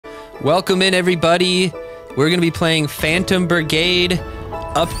Welcome in, everybody. We're going to be playing Phantom Brigade.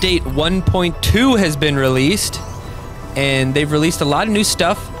 Update 1.2 has been released, and they've released a lot of new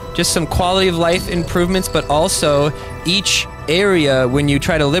stuff, just some quality of life improvements, but also each area, when you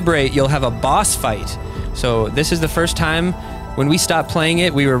try to liberate, you'll have a boss fight. So this is the first time when we stopped playing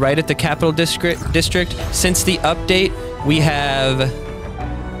it. We were right at the capital district. Since the update, we have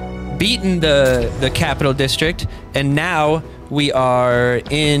beaten the capital district, and now we are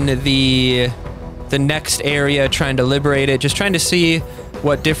in the next area trying to liberate it, just trying to see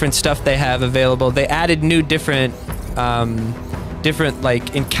what different stuff they have available. They added new different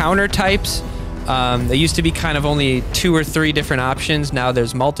like encounter types. They used to be kind of only 2 or 3 different options. Now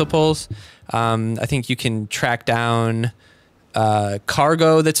there's multiples. I think you can track down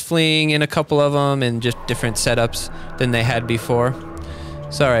cargo that's fleeing in a couple of them, and just different setups than they had before.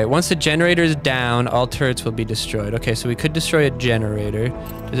 So, all right, once the generator is down, all turrets will be destroyed. Okay, so we could destroy a generator.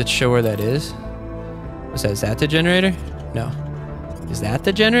 Does it show where that is? What's that? Is that the generator? No. Is that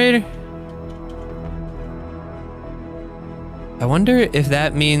the generator? I wonder if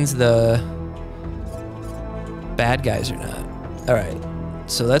that means the bad guys or not. All right,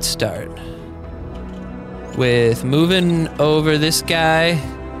 so let's start with moving over this guy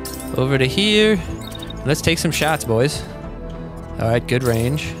over to here. Let's take some shots, boys. All right, good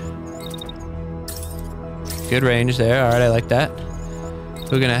range. Good range there. All right, I like that.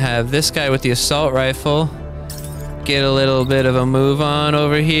 We're gonna have this guy with the assault rifle get a little bit of a move on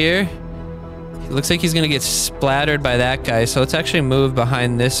over here. It looks like he's gonna get splattered by that guy, so let's actually move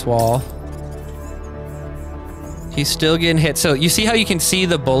behind this wall. He's still getting hit. So you see how you can see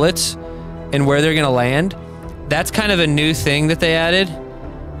the bullets and where they're gonna land? That's kind of a new thing that they added.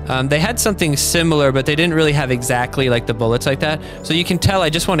 They had something similar, but they didn't really have exactly like the bullets like that. So you can tell I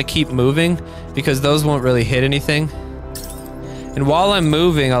just want to keep moving because those won't really hit anything. And while I'm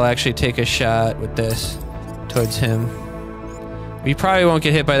moving, I'll actually take a shot with this towards him. We probably won't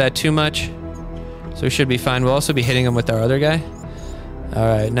get hit by that too much, so we should be fine. We'll also be hitting him with our other guy. All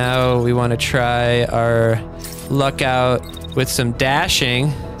right, now we want to try our luck out with some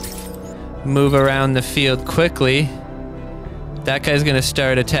dashing. Move around the field quickly. That guy's gonna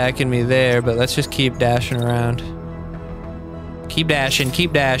start attacking me there, but let's just keep dashing around. Keep dashing,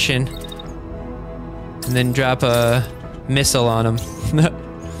 keep dashing. And then drop a missile on him.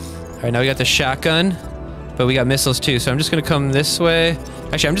 Alright, now we got the shotgun, but we got missiles too, so I'm just gonna come this way.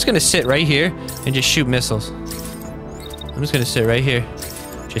 Actually, I'm just gonna sit right here and just shoot missiles. I'm just gonna sit right here.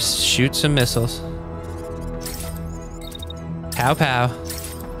 Just shoot some missiles. Pow pow.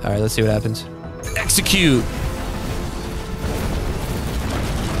 Alright, let's see what happens. Execute!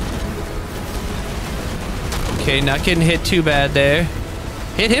 Okay, not getting hit too bad there.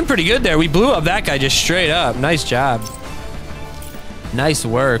 Hit him pretty good there. We blew up that guy just straight up. Nice job. Nice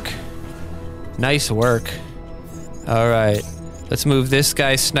work. Nice work. All right. Let's move this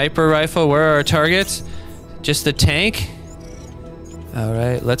guy's sniper rifle. Where are our targets? Just the tank? All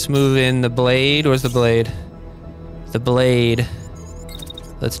right. Let's move in the blade. Where's the blade? The blade.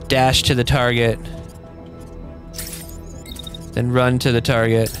 Let's dash to the target. Then run to the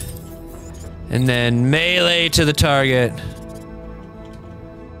target. And then melee to the target. I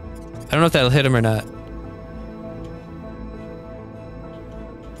don't know if that'll hit him or not.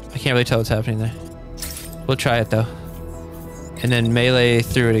 I can't really tell what's happening there. We'll try it though. And then melee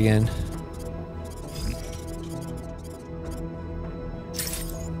through it again.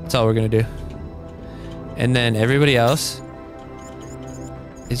 That's all we're gonna do. And then everybody else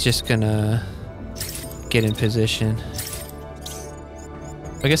is just gonna get in position.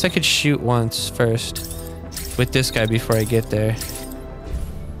 I guess I could shoot once first with this guy before I get there.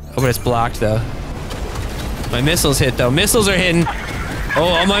 Oh, but it's blocked though. My missiles hit though. Missiles are hitting.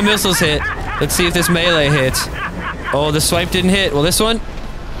 Oh, all my missiles hit. Let's see if this melee hits. Oh, the swipe didn't hit. Well, this one.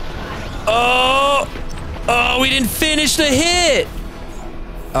 Oh! Oh, we didn't finish the hit!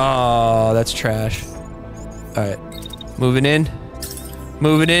 Oh, that's trash. Alright. Moving in.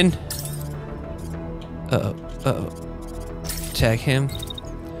 Moving in. Uh-oh. Uh-oh. Attack him.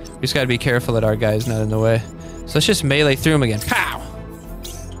 We just gotta be careful that our guy's not in the way. So let's just melee through him again. Pow!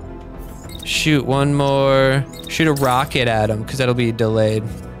 Shoot one more. Shoot a rocket at him, because that'll be delayed.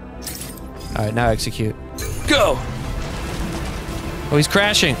 Alright, now execute. Go! Oh, he's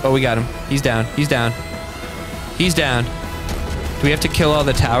crashing. Oh, we got him. He's down. He's down. He's down. Do we have to kill all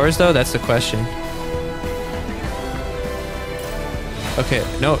the towers, though? That's the question. Okay,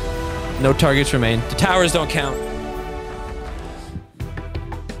 no. No targets remain. The towers don't count.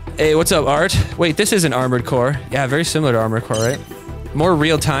 Hey, what's up, Art? Wait, this is an Armored Core. Yeah, very similar to Armored Core, right? More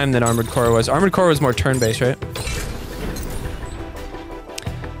real-time than Armored Core was. Armored Core was more turn-based, right?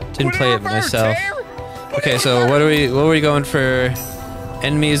 Didn't play it myself. Okay, so what were we going for?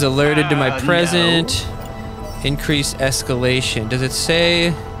 Enemies alerted to my present. No. Increase escalation. Does it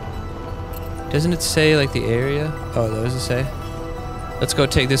say? Doesn't it say like the area? Oh, that does it say? Let's go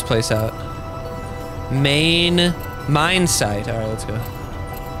take this place out. Main mine site. All right, let's go.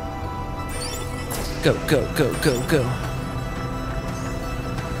 Go, go, go, go, go.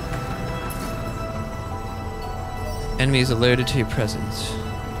 Enemies alerted to your presence.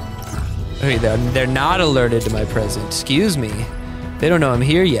 Okay, they're not alerted to my presence. Excuse me. They don't know I'm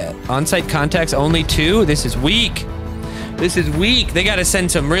here yet. On-site contacts only 2? This is weak. This is weak. They gotta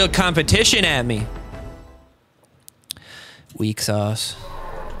send some real competition at me. Weak sauce.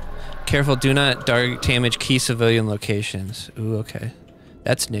 Careful, do not damage key civilian locations. Ooh, okay.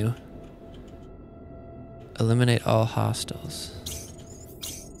 That's new. Eliminate all hostiles.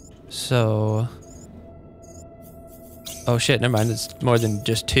 So... Oh shit, never mind. It's more than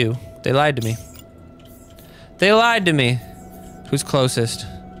just 2. They lied to me. They lied to me. Who's closest?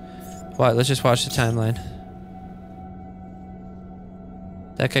 What? Let's just watch the timeline.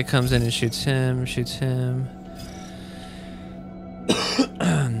 That guy comes in and shoots him, shoots him.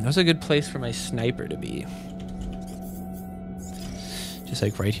 That's a good place for my sniper to be. Just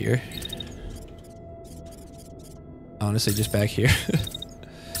like right here. Honestly, just back here.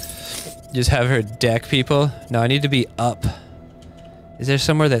 Just have her deck people. No, I need to be up. Is there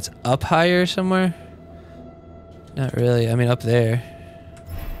somewhere that's up higher somewhere? Not really. I mean, up there.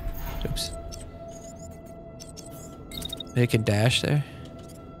 Oops. Maybe I can dash there.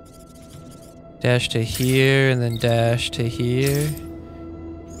 Dash to here and then dash to here.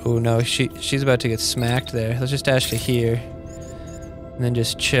 Oh no, she's about to get smacked there. Let's just dash to here. And then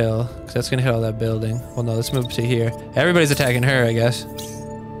just chill, because that's gonna hit all that building. Well no, let's move to here. Everybody's attacking her, I guess.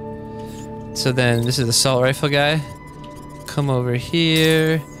 So then, this is the assault rifle guy. Come over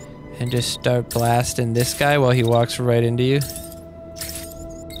here and just start blasting this guy while he walks right into you.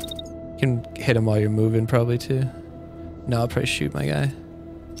 You can hit him while you're moving probably too. No, I'll probably shoot my guy.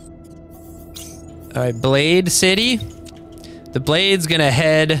 Alright, Blade City. The Blade's gonna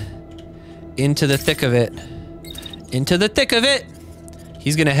head into the thick of it. Into the thick of it!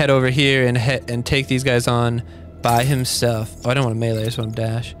 He's gonna head over here and take these guys on by himself. Oh, I don't want to melee, I just want to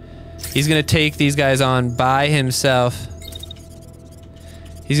dash. He's gonna take these guys on by himself.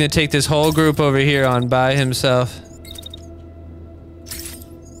 He's gonna take this whole group over here on by himself.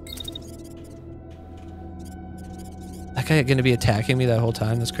 That guy gonna be attacking me that whole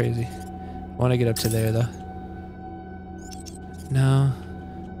time? That's crazy. I want to get up to there though. No.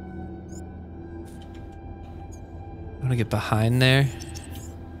 I want to get behind there.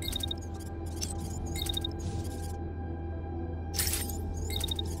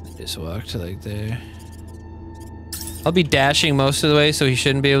 Just walk to like there. I'll be dashing most of the way, so he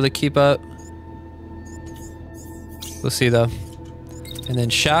shouldn't be able to keep up. We'll see though. And then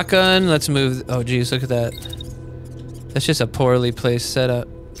shotgun, let's move. Oh geez, look at that. That's just a poorly placed setup.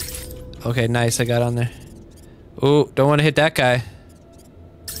 Okay, nice, I got on there. Ooh, don't want to hit that guy.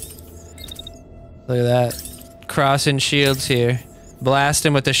 Look at that. Crossing shields here. Blast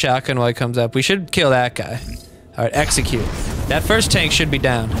him with the shotgun while he comes up. We should kill that guy. Alright, execute. That first tank should be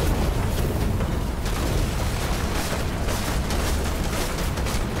down.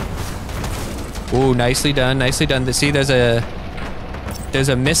 Ooh, nicely done, nicely done. See, there's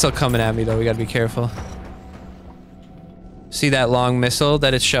a missile coming at me though, we gotta be careful. See that long missile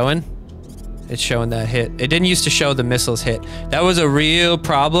that it's showing? It's showing that hit. It didn't used to show the missiles hit. That was a real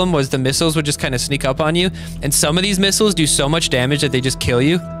problem, was the missiles would just kind of sneak up on you. And some of these missiles do so much damage that they just kill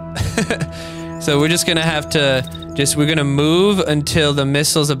you. So we're just gonna have to, we're gonna move until the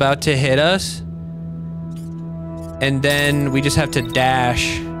missile's about to hit us. And then we just have to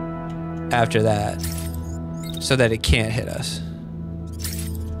dash after that. So that it can't hit us.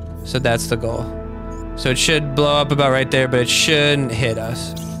 So that's the goal. So it should blow up about right there, but it shouldn't hit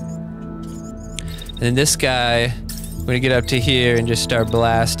us. And then this guy, we're gonna get up to here and just start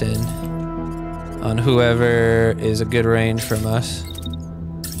blasting on whoever is a good range from us.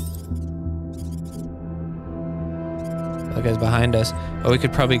 That guy's behind us. Oh, we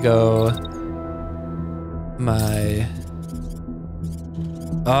could probably go my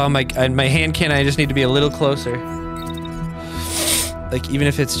hand cannon, I just need to be a little closer. Like even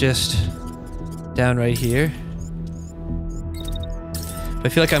if it's just down right here. I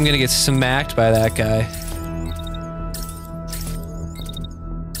feel like I'm gonna get smacked by that guy.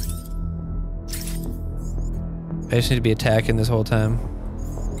 I just need to be attacking this whole time.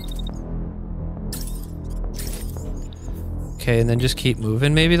 Okay, and then just keep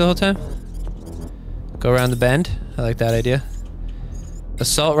moving maybe the whole time? Go around the bend? I like that idea.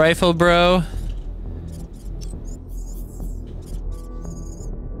 Assault rifle, bro.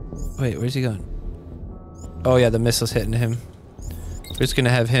 Wait, where's he going? Oh yeah, the missile's hitting him. We're just gonna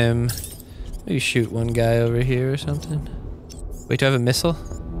have him maybe shoot one guy over here or something. Wait, do I have a missile?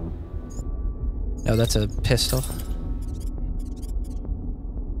 No, that's a pistol.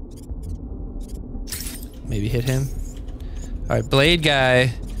 Maybe hit him. Alright, blade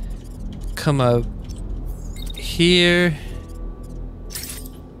guy. Come up here.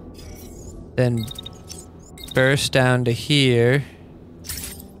 Then burst down to here.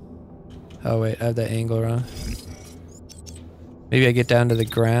 Oh wait, I have that angle wrong. Maybe I get down to the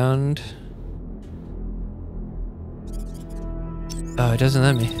ground. Oh, it doesn't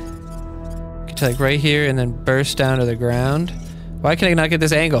let me. Get to like right here and then burst down to the ground. Why can I not get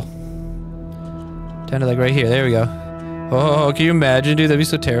this angle? Down to like right here. There we go. Oh, can you imagine, dude? That'd be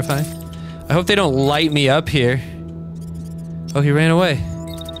so terrifying. I hope they don't light me up here. Oh, he ran away.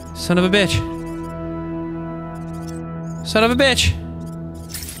 Son of a bitch. Son of a bitch.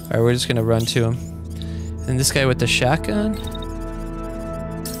 Alright, we're just gonna run to him. And this guy with the shotgun.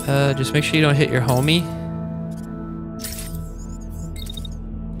 Just make sure you don't hit your homie.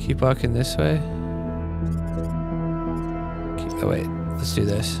 Keep walking this way. Oh wait, let's do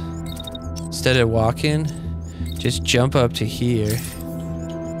this. Instead of walking, just jump up to here.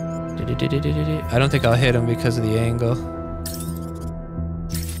 I don't think I'll hit him because of the angle.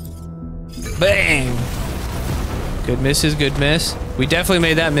 Bang! Good misses, good miss. We definitely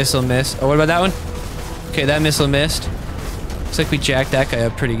made that missile miss. Oh, what about that one? Okay, that missile missed. Looks like we jacked that guy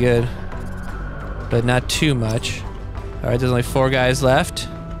up pretty good. But not too much. Alright, there's only 4 guys left.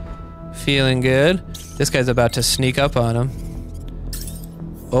 Feeling good. This guy's about to sneak up on him.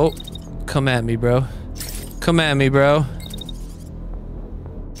 Oh, come at me, bro. Come at me, bro.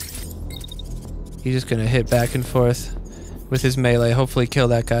 He's just gonna hit back and forth with his melee. Hopefully kill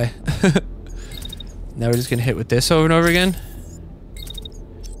that guy. Now we're just gonna hit with this over and over again.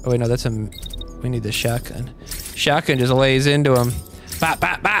 Oh wait, no, that's a... We need the shotgun. Shotgun just lays into him. Bop,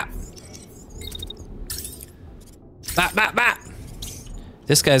 bop, bop! Bop, bop, bop!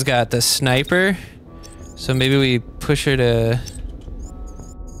 This guy's got the sniper. So maybe we push her to...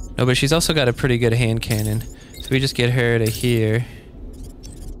 No, but she's also got a pretty good hand cannon. So we just get her to here.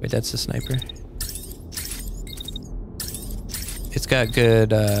 Wait, that's the sniper. It's got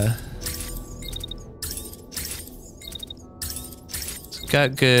good, It's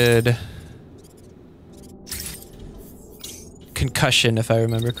got good... concussion, if I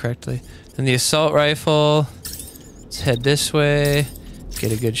remember correctly. And the assault rifle. Let's head this way.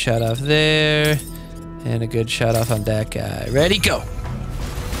 Get a good shot off there. And a good shot off on that guy. Ready, go!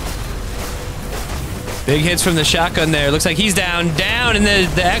 Big hits from the shotgun there. Looks like he's down, down, and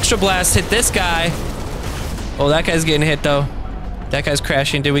the extra blast hit this guy. Oh, that guy's getting hit, though. That guy's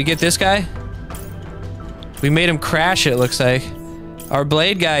crashing. Did we get this guy? We made him crash, it looks like. Our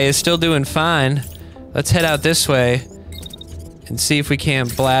blade guy is still doing fine. Let's head out this way and see if we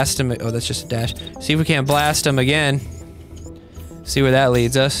can't blast him. Oh, that's just a dash. See if we can't blast him again. See where that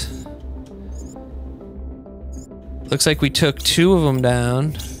leads us. Looks like we took 2 of them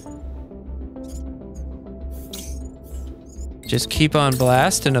down. Just keep on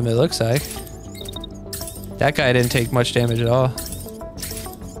blasting them, it looks like. That guy didn't take much damage at all.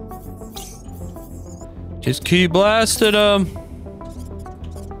 Just keep blasting him.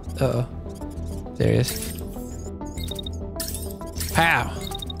 Uh-oh. There he is. Pow.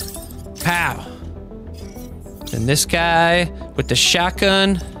 Pow. And this guy with the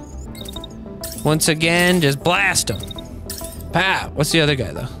shotgun. Once again, just blast him. Pow. What's the other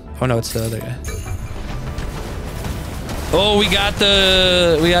guy, though? Oh, no, it's the other guy. Oh, we got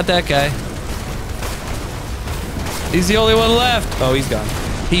that guy. He's the only one left. Oh, he's gone.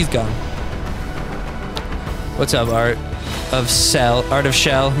 He's gone. What's up, Art of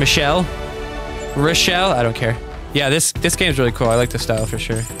Shell? Michelle? Rochelle? I don't care. Yeah, this game's really cool. I like the style for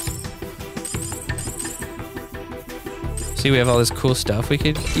sure. See, we have all this cool stuff we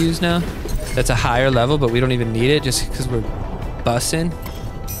could use now. That's a higher level, but we don't even need it just because we're bussing.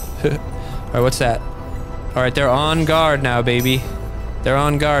 Alright, what's that? Alright, they're on guard now, baby. They're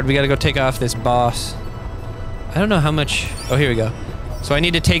on guard. We gotta go take off this boss. I don't know how much... Oh, here we go. So I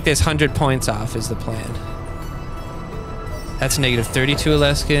need to take this 100 points off is the plan. That's negative 32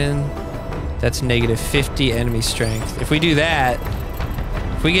 Alaskan. That's negative 50 enemy strength. If we do that,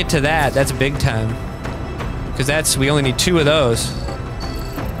 if we get to that, that's big time. Because we only need 2 of those.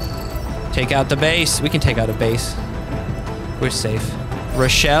 Take out the base. We can take out a base. We're safe.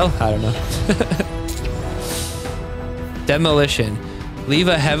 Rochelle? I don't know. Demolition. Leave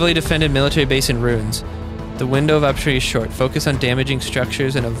a heavily defended military base in ruins. The window of opportunity is short. Focus on damaging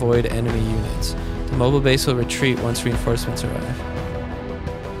structures and avoid enemy units. The mobile base will retreat once reinforcements arrive.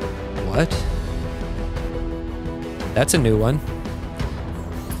 What? That's a new one.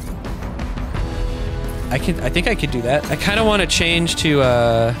 I think I could do that. I kind of want to change to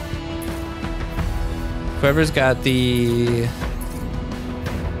whoever's got the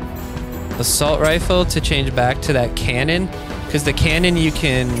assault rifle to change back to that cannon, because the cannon you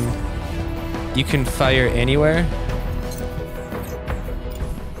can fire anywhere.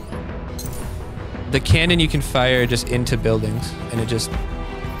 The cannon you can fire just into buildings, and it just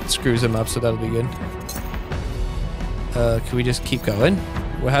screws them up, so that'll be good. Can we just keep going?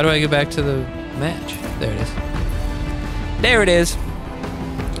 Well, how do I get back to the match? There it is. There it is.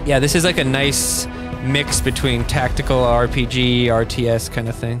 Yeah, this is like a nice mix between tactical RPG, RTS kind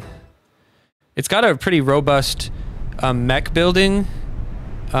of thing. It's got a pretty robust mech building.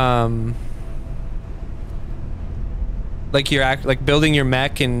 Like like building your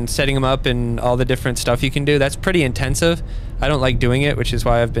mech and setting them up and all the different stuff you can do. That's pretty intensive. I don't like doing it, which is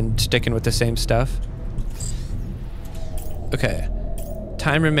why I've been sticking with the same stuff. Okay.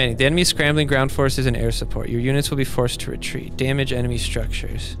 Time remaining. The enemy scrambling ground forces and air support. Your units will be forced to retreat. Damage enemy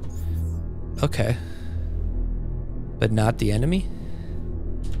structures. Okay. But not the enemy?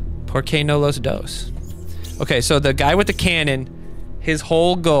 Por qué no los dos? Okay, so the guy with the cannon, his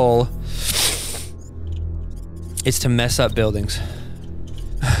whole goal is to mess up buildings.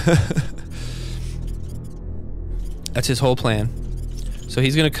 That's his whole plan. So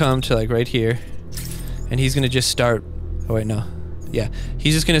he's gonna come to like right here, and he's gonna just start... Oh wait, no. Yeah,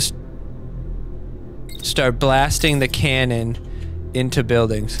 he's just gonna start blasting the cannon into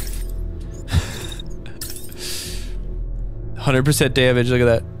buildings. 100% damage, look at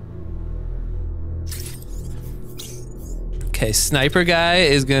that. Okay, sniper guy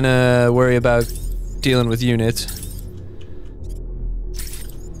is gonna worry about dealing with units.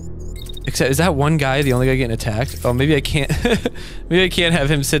 Except, is that one guy the only guy getting attacked? Oh, maybe I can't. Maybe I can't have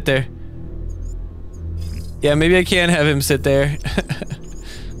him sit there. Yeah, maybe I can have him sit there.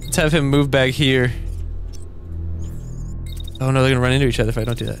 Let's have him move back here. Oh no, they're gonna run into each other if I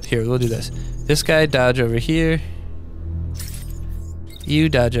don't do that. Here, we'll do this. This guy dodge over here. You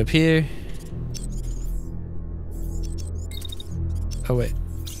dodge up here. Oh wait.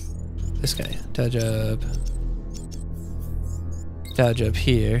 This guy. Dodge up. Dodge up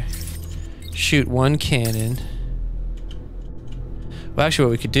here. Shoot one cannon. Well, actually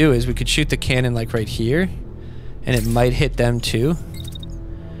what we could do is we could shoot the cannon like right here, and it might hit them too.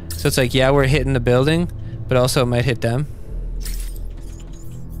 So it's like, yeah, we're hitting the building, but also it might hit them.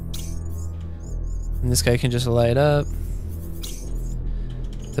 And this guy can just light up.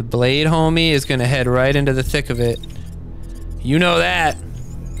 The blade homie is gonna head right into the thick of it. You know that.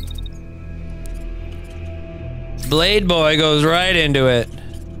 Blade boy goes right into it.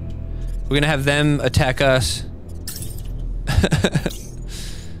 We're gonna have them attack us.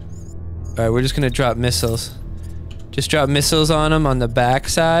 Alright, we're just gonna drop missiles. Just drop missiles on them on the back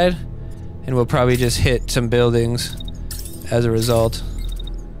side, and we'll probably just hit some buildings as a result.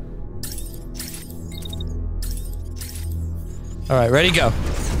 Alright, ready, go.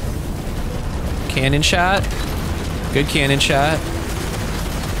 Cannon shot. Good cannon shot.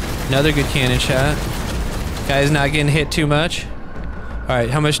 Another good cannon shot. Guy's not getting hit too much. Alright,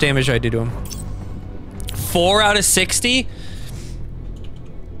 how much damage do I do to him? 4 out of 60?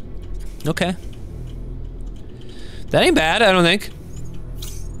 Okay. That ain't bad, I don't think.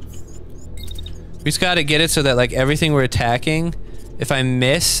 We just gotta get it so that like everything we're attacking, if I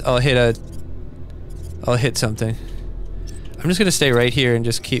miss, I'll hit something. I'm just gonna stay right here and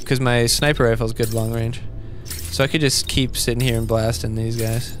just keep, because my sniper rifle's good long range. So I could just keep sitting here and blasting these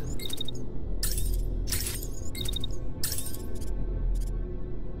guys.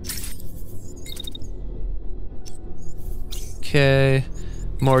 Okay,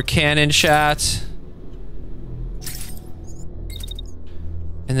 more cannon shots.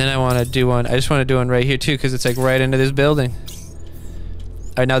 And then I want to do one, I just want to do one right here too, because it's like right into this building.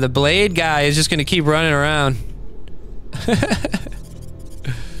 Alright, now the blade guy is just going to keep running around.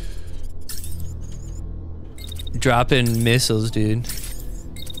 Dropping missiles, dude.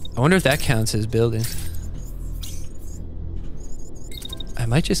 I wonder if that counts as buildings. I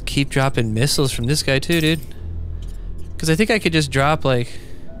might just keep dropping missiles from this guy too, dude. Because I think I could just drop, like...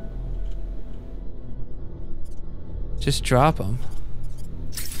 Just drop them.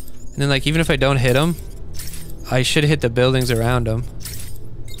 And then, like, even if I don't hit them, I should hit the buildings around them.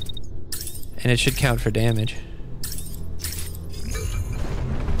 And it should count for damage.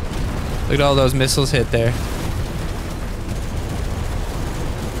 Look at all those missiles hit there.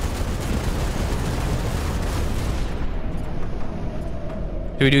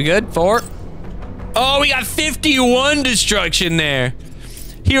 Did we do good? 4. Oh, we got 51 destruction there.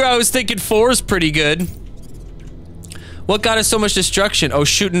 Here I was thinking 4 is pretty good. What got us so much destruction? Oh,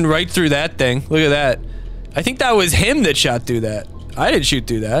 shooting right through that thing. Look at that. I think that was him that shot through that. I didn't shoot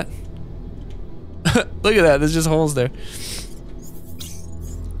through that. Look at that. There's just holes there.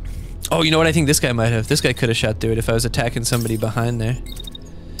 Oh, you know what? I think this guy might have. This guy could have shot through it if I was attacking somebody behind there.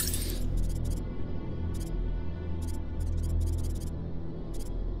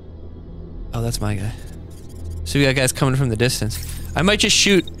 Oh, that's my guy. So we got guys coming from the distance. I might just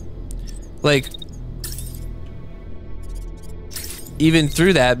shoot, like, even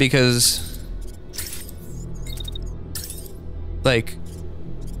through that because, like,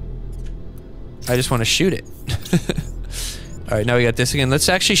 I just want to shoot it. Alright, now we got this again. Let's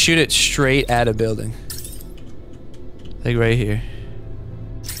actually shoot it straight at a building. Like right here.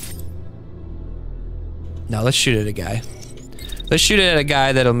 No, let's shoot at a guy. Let's shoot it at a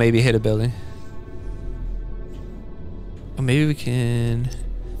guy that'll maybe hit a building. Oh, maybe we can...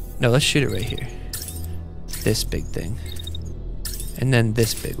 No, let's shoot it right here. This big thing. And then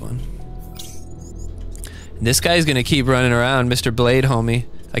this big one. And this guy's gonna keep running around, Mr. Blade homie.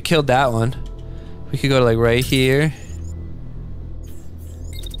 I killed that one. We could go to like right here.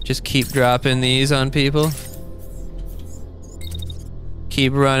 Just keep dropping these on people.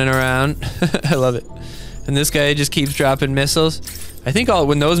 Keep running around. I love it. And this guy just keeps dropping missiles. I think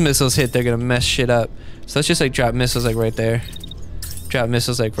when those missiles hit, they're gonna mess shit up. So let's just like drop missiles like right there. Drop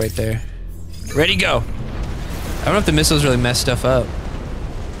missiles like right there. Ready, go. I don't know if the missiles really mess stuff up.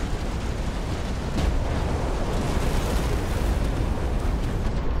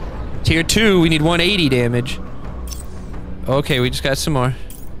 Tier 2, we need 180 damage. Okay, we just got some more.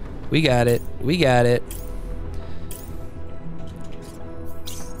 We got it. We got it.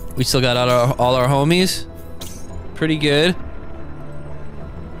 We still got all our homies. Pretty good.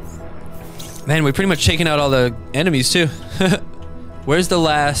 Man, we're pretty much taking out all the enemies too. Where's the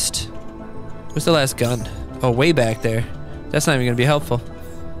last gun? Oh, way back there. That's not even gonna be helpful.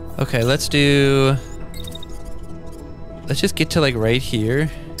 Okay, let's just get to like right here.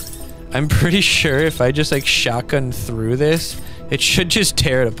 I'm pretty sure if I just like shotgun through this, it should just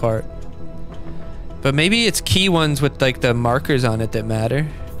tear it apart. But maybe it's key ones with like the markers on it that matter.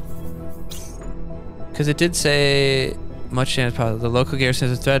 Because it did say much chance possible. The local garrison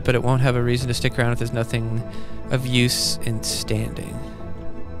is a threat, but it won't have a reason to stick around if there's nothing of use in standing.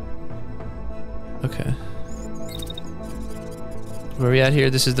 Okay. Where are we at here?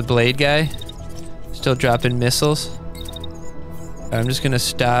 This is the Blade guy. Still dropping missiles. I'm just gonna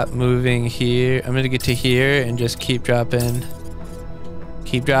stop moving here. I'm gonna get to here and just keep dropping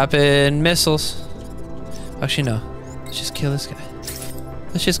missiles. Actually, no. Let's just kill this guy.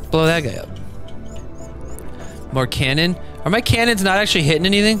 Let's just blow that guy up. More cannon. Are my cannons not actually hitting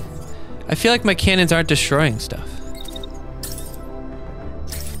anything? I feel like my cannons aren't destroying stuff.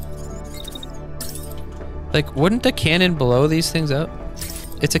 Like, wouldn't the cannon blow these things up?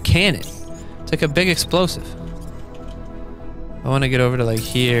 It's a cannon. It's like a big explosive. I want to get over to like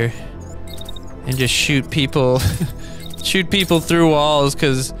here and just shoot people shoot people through walls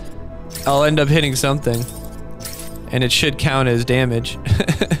because I'll end up hitting something and it should count as damage.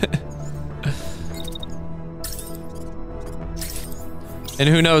 And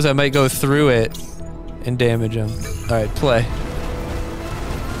who knows, I might go through it and damage them. Alright, play.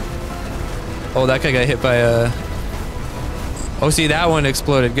 Oh, that guy got hit by a... Oh, see, that one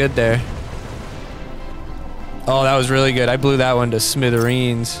exploded good there. Oh, that was really good. I blew that one to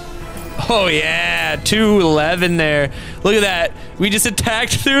smithereens. Oh, yeah. 211 there. Look at that. We just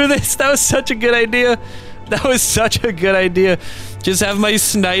attacked through this. That was such a good idea. That was such a good idea. Just have my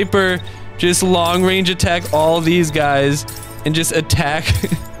sniper just long range attack all these guys and just attack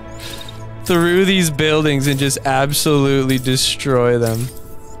through these buildings and just absolutely destroy them.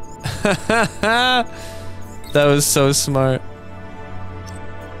 That was so smart.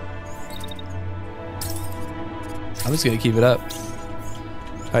 I'm just gonna keep it up.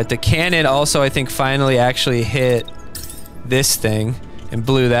 Alright, the cannon also, I think, finally actually hit this thing and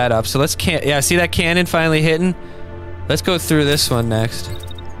blew that up. So let's yeah, see that cannon finally hitting? Let's go through this one next.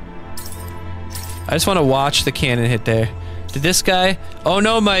 I just want to watch the cannon hit there. Did this guy? Oh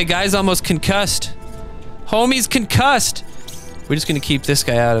no, my guy's almost concussed. Homie's concussed. We're just gonna keep this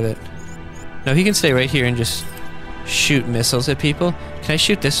guy out of it. No, he can stay right here and just shoot missiles at people. Can I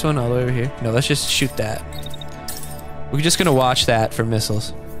shoot this one all the way over here? No, let's just shoot that. We're just gonna watch that for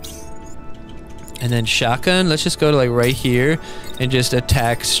missiles. And then shotgun, let's just go to like right here and just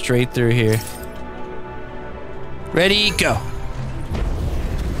attack straight through here. Ready, go.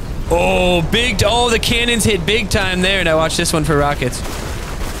 Oh, the cannons hit big time there. Now watch this one for rockets.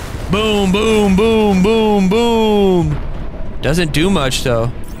 Boom, boom, boom, boom, boom. Doesn't do much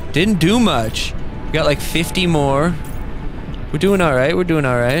though. Didn't do much. We got like 50 more. We're doing all right. We're doing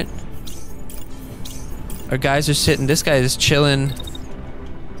all right. Our guys are sitting. This guy is chilling.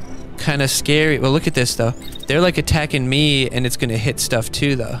 Kind of scary. Well, look at this though. They're like attacking me, and it's gonna hit stuff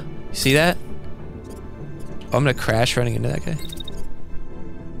too, though. You see that? Oh, I'm gonna crash running into that guy.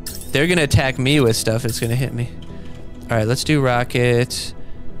 They're gonna attack me with stuff. It's gonna hit me. All right, let's do rockets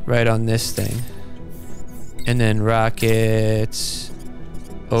right on this thing, and then rockets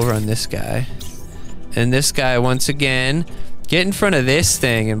over on this guy, and this guy once again. Get in front of this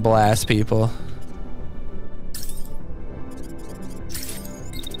thing and blast people.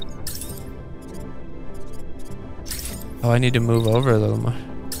 Oh, I need to move over a little more.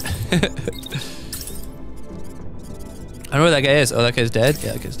 I don't know where that guy is. Oh, that guy's dead?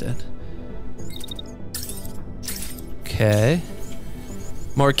 Yeah, that guy's dead. Okay.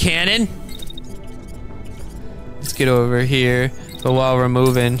 More cannon. Let's get over here. But while we're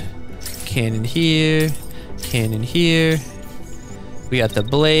moving, cannon here, cannon here. We got the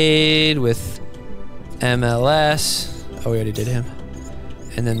blade with MLS. Oh, we already did him.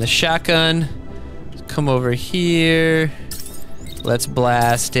 And then the shotgun. Come over here. Let's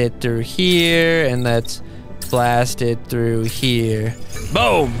blast it through here, and let's blast it through here.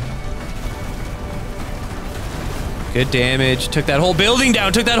 Boom! Good damage. Took that whole building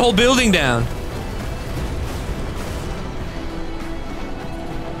down. Took that whole building down.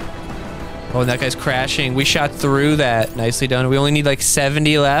 Oh, and that guy's crashing. We shot through that. Nicely done. We only need like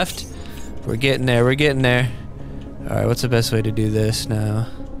 70 left. We're getting there. We're getting there. All right, what's the best way to do this now?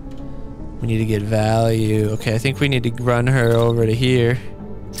 We need to get value. Okay, I think we need to run her over to here.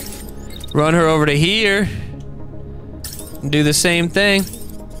 Run her over to here. And do the same thing.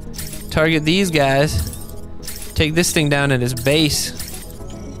 Target these guys. Take this thing down at his base.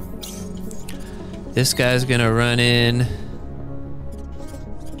 This guy's gonna run in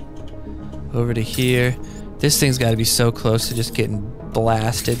over to here. This thing's gotta be so close to just getting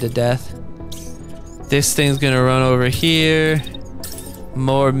blasted to death. This thing's gonna run over here.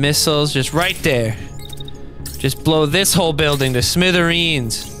 More missiles just right there. Just blow this whole building to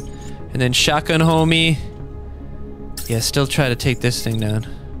smithereens. And then shotgun homie. Yeah, still try to take this thing down.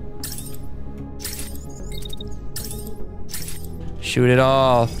 Shoot it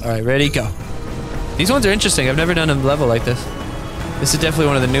all. Alright, ready, go. These ones are interesting. I've never done a level like this. This is definitely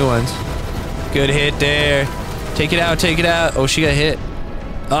one of the new ones. Good hit there. Take it out, take it out. Oh, she got hit.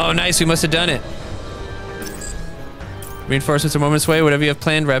 Oh, nice. We must have done it. Reinforcements are moments away. Whatever you have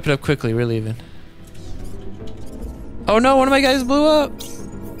planned, wrap it up quickly. We're leaving. Oh no, one of my guys blew up.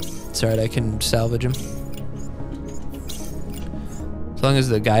 It's alright, I can salvage him. As long as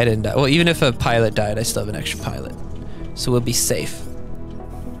the guy didn't die. Well, even if a pilot died, I still have an extra pilot. So we'll be safe.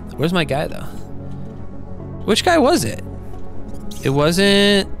 Where's my guy though? Which guy was it? It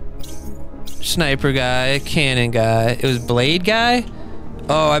wasn't sniper guy, cannon guy. It was blade guy?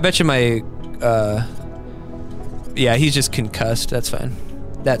 Oh, I bet you my yeah, he's just concussed. That's fine.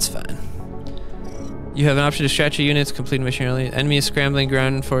 That's fine. You have an option to stretch your units, complete mission early. Enemy is scrambling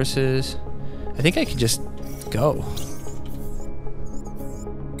ground forces. I think I could just go.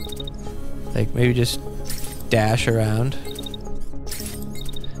 Like, maybe just dash around.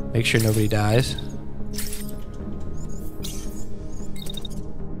 Make sure nobody dies.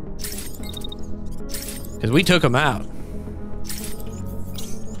 Because we took him out.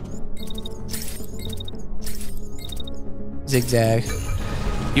 Zigzag.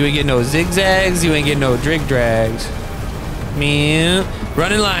 You ain't getting no zigzags, you ain't getting no drig drags. Me.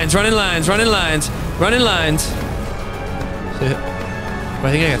 Running lines, running lines, running lines, running lines. Oh,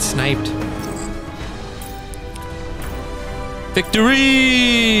 I think I got sniped.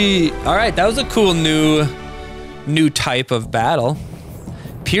 Victory! Alright, that was a cool new type of battle.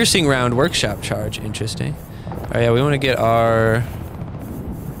 Piercing round workshop charge, interesting. Alright, yeah, we want to get our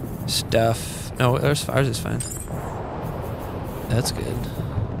stuff. No, ours is fine. That's good.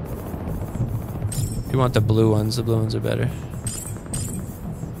 We want the blue ones. The blue ones are better.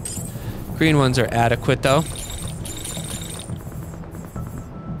 Green ones are adequate, though.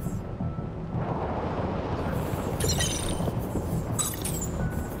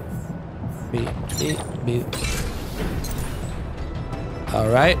 Beep, beep, beep. All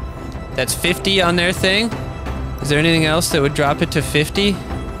right. That's 50 on their thing. Is there anything else that would drop it to 50?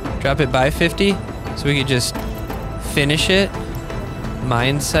 Drop it by 50? So we could just finish it?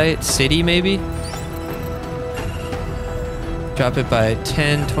 Mine site, city maybe? Drop it by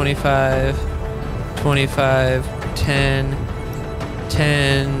 10, 25, 25, 10,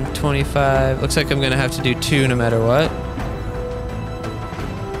 10, 25. Looks like I'm gonna have to do 2 no matter what.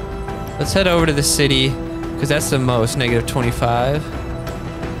 Let's head over to the city, because that's the most, negative 25.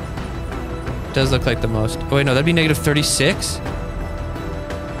 Does look like the most. Oh wait, no, that'd be negative 36? Oh,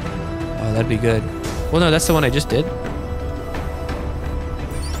 that'd be good. Well, no, that's the one I just did.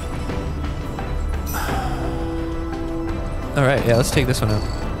 Alright, yeah, let's take this one out.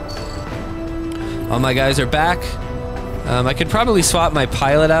 All my guys are back. I could probably swap my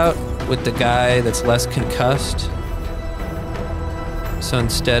pilot out with the guy that's less concussed. So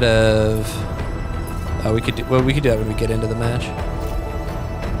instead of... Oh, we could do that when we get into the match.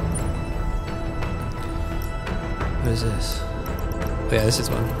 What is this? Oh yeah, this is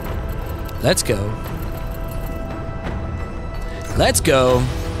one. Let's go. Let's go.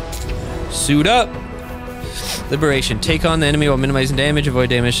 Suit up. Liberation. Take on the enemy while minimizing damage. Avoid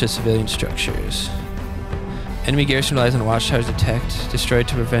damage to civilian structures. Enemy garrison relies on watchtowers detect. Destroyed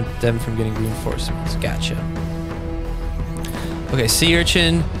to prevent them from getting reinforcements. Gotcha. Okay, Sea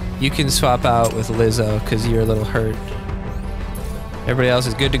Urchin, you can swap out with Lizzo because you're a little hurt. Everybody else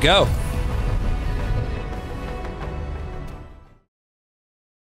is good to go.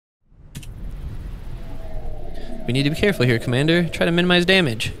 We need to be careful here, Commander. Try to minimize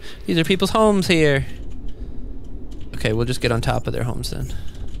damage. These are people's homes here. Okay, we'll just get on top of their homes then.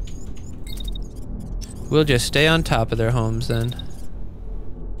 We'll just stay on top of their homes then.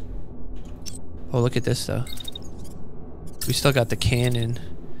 Oh, look at this though. We still got the cannon.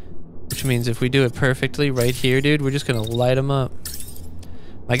 Which means if we do it perfectly right here, dude, we're just gonna light them up.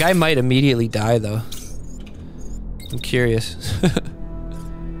 My guy might immediately die though. I'm curious.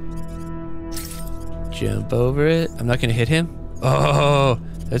 Jump over it. I'm not gonna hit him. Oh,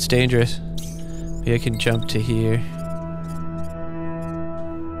 that's dangerous. Maybe I can jump to here.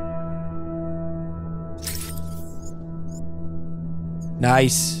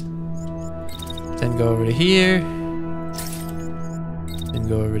 Nice. Then go over to here. Then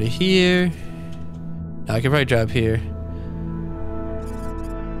go over to here. Now I can probably drop here.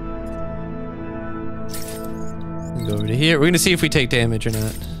 Then go over to here. We're gonna see if we take damage or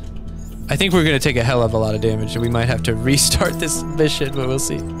not. I think we're gonna take a hell of a lot of damage, and we might have to restart this mission, but we'll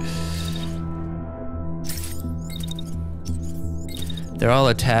see. They're all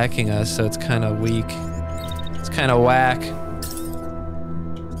attacking us, so it's kind of weak. It's kind of whack.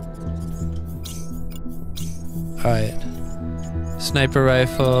 Alright. Sniper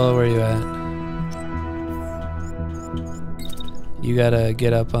rifle, where are you at? You gotta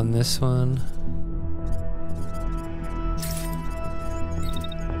get up on this one.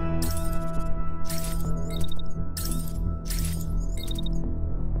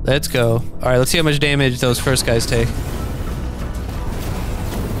 Let's go. Alright, let's see how much damage those first guys take.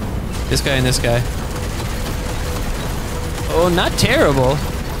 This guy and this guy. Oh, not terrible.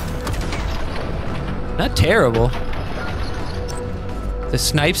 Not terrible. The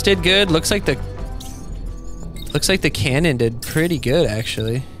snipes did good. Looks like the cannon did pretty good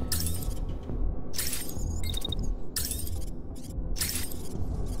actually.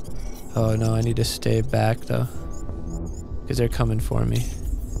 Oh no, I need to stay back though, because they're coming for me.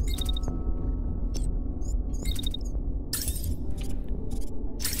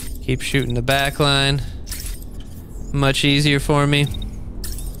 Keep shooting the back line. Much easier for me.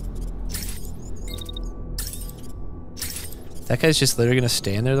 That guy's just literally gonna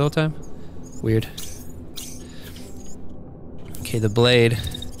stand there the whole time? Weird. Okay, the blade.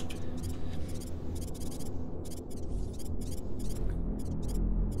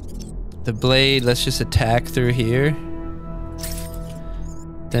 The blade, let's just attack through here.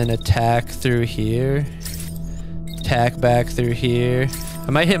 Then attack through here. Attack back through here.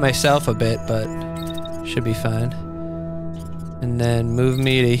 I might hit myself a bit, but should be fine. And then move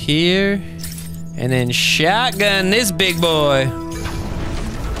me to here. And then shotgun this big boy.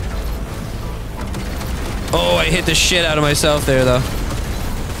 Oh, I hit the shit out of myself there, though.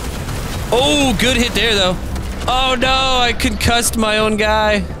 Oh, good hit there, though. Oh, no, I concussed my own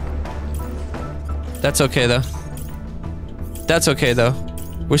guy. That's okay, though. That's okay, though.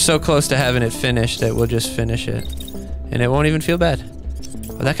 We're so close to having it finished that we'll just finish it. And it won't even feel bad.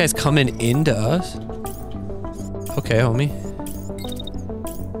 Oh, that guy's coming into us? Okay, homie.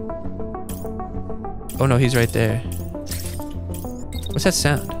 Oh no, he's right there. What's that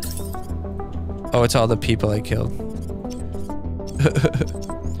sound? Oh, it's all the people I killed.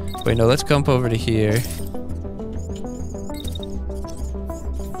 Wait, no, let's jump over to here.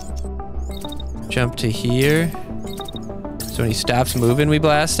 Jump to here. So when he stops moving, we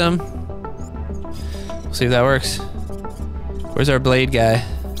blast him. We'll see if that works. Where's our blade guy?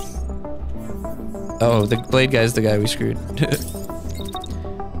 Oh, the blade guy's the guy we screwed.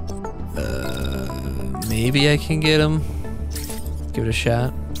 Maybe I can get him. Give it a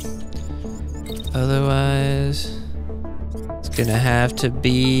shot. Otherwise, it's gonna have to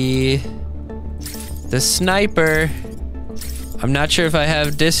be the sniper. I'm not sure if I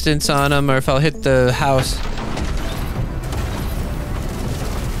have distance on him or if I'll hit the house.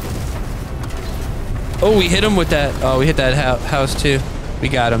 Oh, we hit him with that. Oh, we hit that house too. We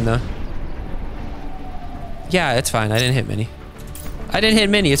got him though. Yeah, it's fine. I didn't hit many.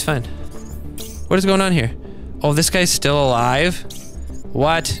 It's fine. What is going on here? Oh, this guy's still alive?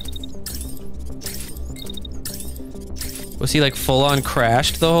 What? Was he like full on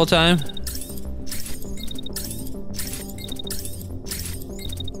crashed the whole time?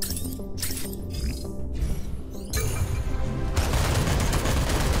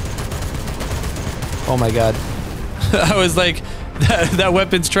 Oh my god. I was like, that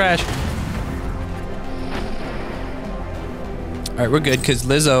weapon's trash. Alright, we're good, because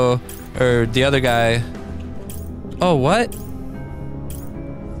Lizzo, or the other guy... Oh, what?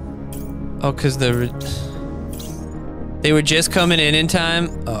 Oh, because they were just coming in time?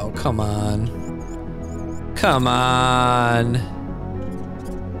 Oh, come on. Come on.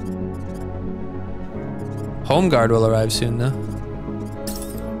 Home guard will arrive soon, though.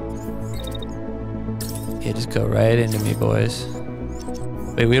 Yeah, just go right into me, boys.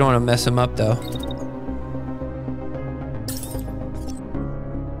 Wait, we don't want to mess him up, though.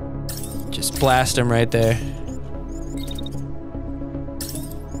 Just blast him right there.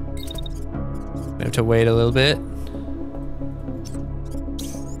 We have to wait a little bit.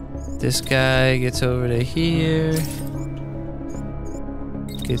 This guy gets over to here.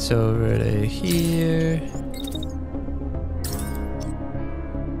 Gets over to here.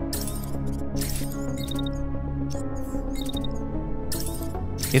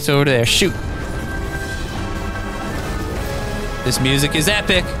 Gets over there. Shoot. This music is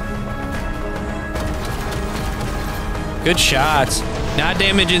epic. Good shots. Not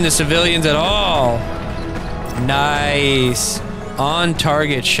damaging the civilians at all. Nice. On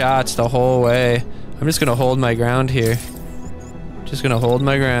target shots the whole way. I'm just gonna hold my ground here. Just gonna hold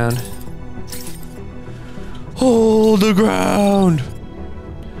my ground. Hold the ground.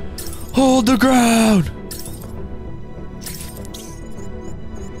 Hold the ground.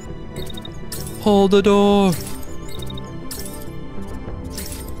 Hold the door.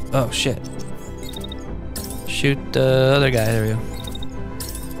 Oh shit. Shoot the other guy. There we go.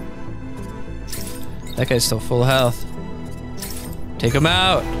 That guy's still full health. Take him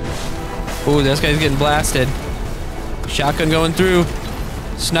out. Ooh, this guy's getting blasted. Shotgun going through.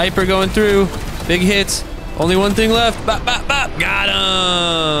 Sniper going through. Big hits. Only one thing left. Bop, bop, bop. Got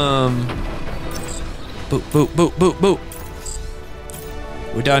him. Boop, boop, boop, boop, boop.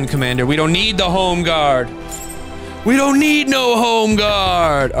 We're done, Commander. We don't need the home guard. We don't need no home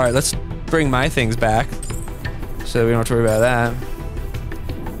guard. All right, let's bring my things back so we don't have to worry about that.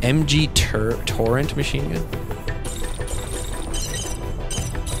 MG Torrent machine gun.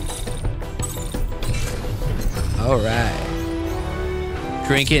 All right.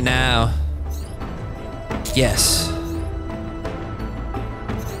 Drink it now. Yes.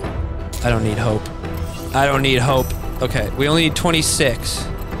 I don't need hope. I don't need hope. Okay, we only need 26.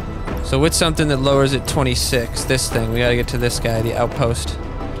 So what's something that lowers it 26? This thing. We gotta get to this guy, the outpost.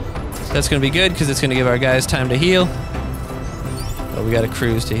 So that's gonna be good because it's gonna give our guys time to heal. Oh, we gotta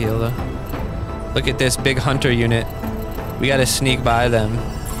cruise to heal though. Look at this big hunter unit. We gotta sneak by them.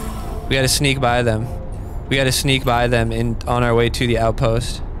 We gotta sneak by them. We gotta sneak by them on our way to the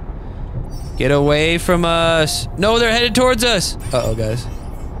outpost. Get away from us. No, they're headed towards us. Uh-oh, guys.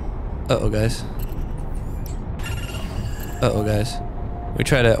 Uh-oh, guys. Uh-oh, guys. We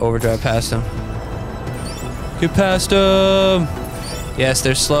try to overdrive past them. Get past them. Yes,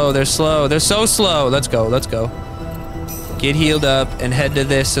 they're slow. They're slow. They're so slow. Let's go. Let's go. Get healed up and head to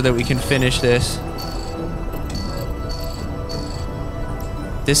this so that we can finish this.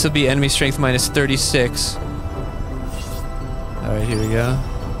 This will be enemy strength minus 36. Alright, here we go.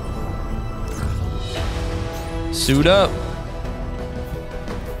 Suit up.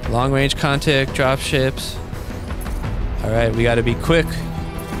 Long range contact, drop ships. Alright, we gotta be quick.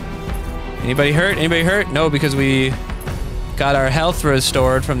 Anybody hurt? Anybody hurt? No, because we got our health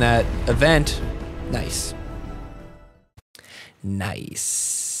restored from that event. Nice.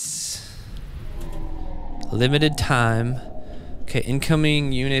 Nice. Limited time. Okay,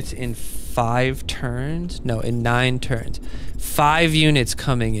 incoming units in 5 turns? No, in 9 turns. 5 units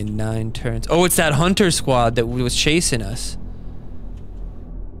coming in 9 turns. Oh, it's that hunter squad that was chasing us.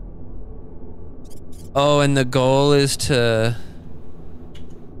 Oh, and the goal is to...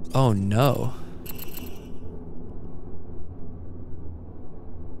 Oh, no.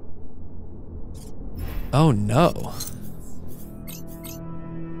 Oh, no.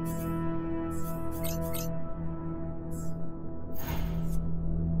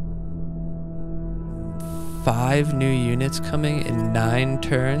 5 new units coming in 9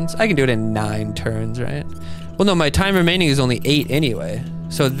 turns. I can do it in 9 turns, right? Well, no, my time remaining is only 8 anyway.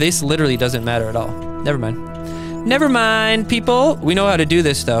 So this literally doesn't matter at all. Never mind. Never mind, people. We know how to do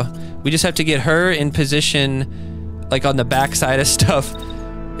this, though. We just have to get her in position, like on the backside of stuff,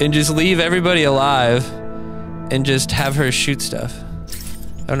 and just leave everybody alive, and just have her shoot stuff.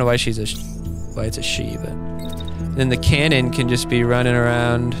 I don't know why she's why it's a she, but then the cannon can just be running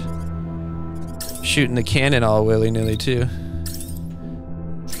around, shooting the cannon all willy-nilly too.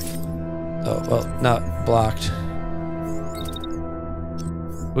 Oh well, not blocked.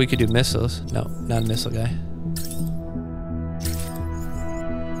 We could do missiles. No, not a missile guy.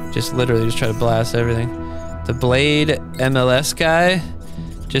 Just literally just try to blast everything. The blade MLS guy,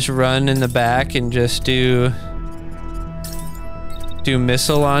 just run in the back and just do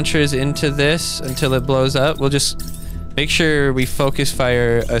missile launchers into this until it blows up. We'll just make sure we focus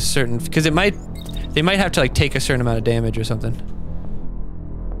fire a certain, because they might have to like take a certain amount of damage or something.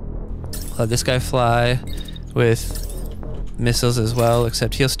 Let this guy fly with missiles as well,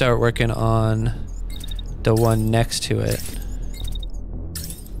 except he'll start working on the one next to it.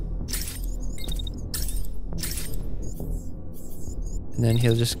 And then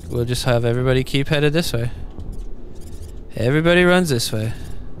we'll just have everybody keep headed this way. Everybody runs this way.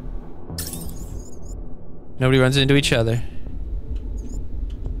 Nobody runs into each other.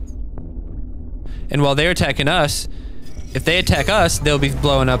 And while they're attacking us, if they attack us, they'll be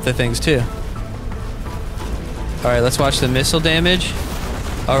blowing up the things too. Alright, let's watch the missile damage.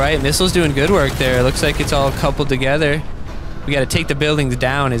 Alright, missile's doing good work there. Looks like it's all coupled together. We gotta take the buildings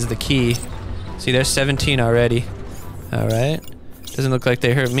down is the key. See, there's 17 already. Alright. Doesn't look like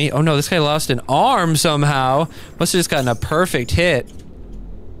they hurt me. Oh no, this guy lost an arm somehow. Must have just gotten a perfect hit.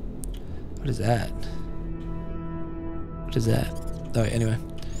 What is that? What is that? Oh, anyway.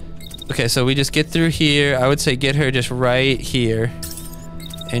 Okay, so we just get through here. I would say get her just right here.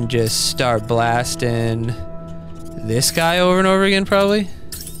 And just start blasting this guy over and over again, probably.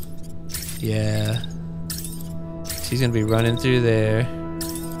 Yeah. He's gonna be running through there.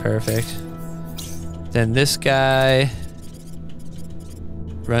 Perfect. Then this guy...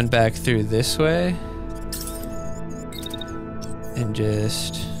 run back through this way. And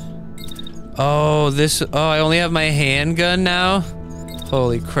just... oh, this... oh, I only have my handgun now?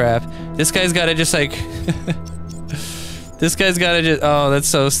 Holy crap. This guy's gotta just like... this guy's gotta just... oh, that's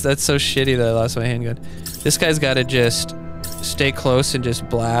so shitty that I lost my handgun. This guy's gotta just stay close and just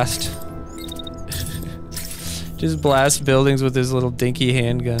blast. Just blast buildings with his little dinky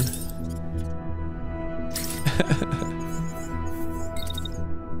handgun.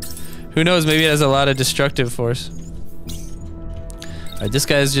 Who knows, maybe it has a lot of destructive force. Alright, this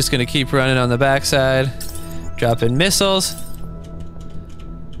guy's just gonna keep running on the backside. Dropping missiles.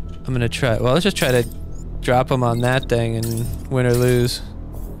 I'm gonna try, well, let's just try to drop them on that thing and win or lose.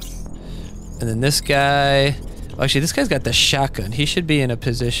 And then this guy, well, actually this guy's got the shotgun. He should be in a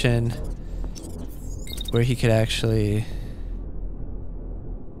position where he could actually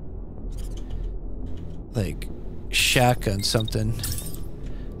like shotgun something.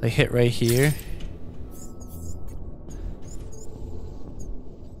 Like hit right here.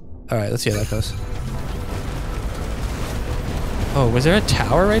 Alright, let's see how that goes. Oh, was there a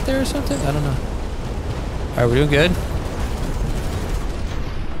tower right there or something? I don't know. Alright, we're doing good.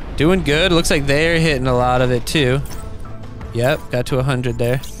 Doing good. Looks like they're hitting a lot of it too. Yep, got to 100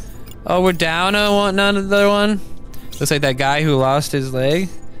 there. Oh, we're down on another one. Looks like that guy who lost his leg.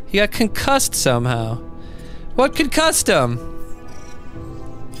 He got concussed somehow. What concussed him?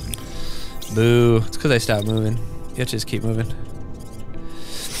 Boo. It's because I stopped moving. You have to just keep moving.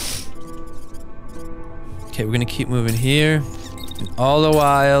 Okay, we're gonna keep moving here. And all the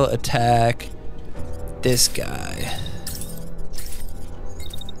while attack this guy.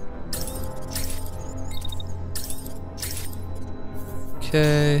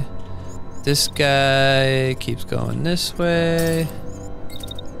 Okay. This guy keeps going this way.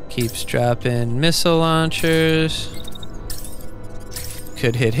 Keeps dropping missile launchers.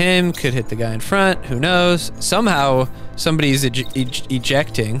 Could hit him, could hit the guy in front, who knows? Somehow, somebody's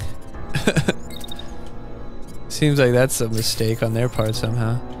ejecting. Seems like that's a mistake on their part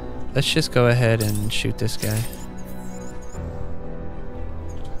somehow. Let's just go ahead and shoot this guy.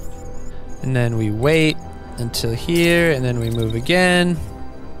 And then we wait until here, and then we move again.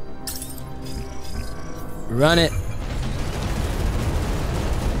 Run it.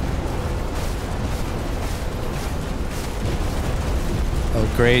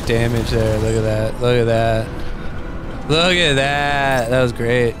 Oh, great damage there. Look at that. Look at that. Look at that. That was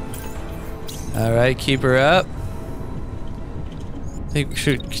great. All right, keep her up. Think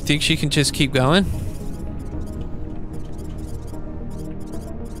she can just keep going?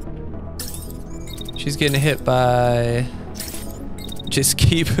 She's getting hit by... Just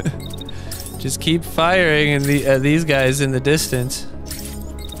keep... Just keep firing and these guys in the distance.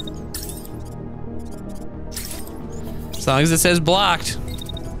 As long as it says blocked.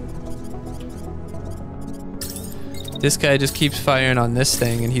 This guy just keeps firing on this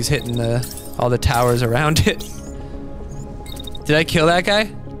thing and he's hitting all the towers around it. Did I kill that guy?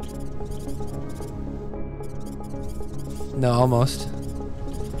 No, almost.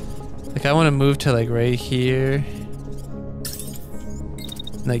 Like, I want to move to, like, right here.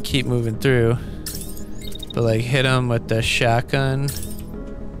 And, like, keep moving through. But, like, hit him with the shotgun.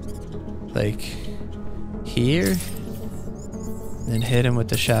 Like, here. And then hit him with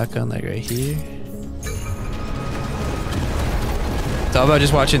the shotgun, like, right here. It's all about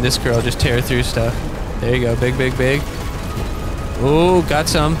just watching this girl just tear through stuff. There you go. Big, big, big. Ooh, got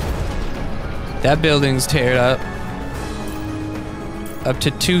some. That building's teared up. Up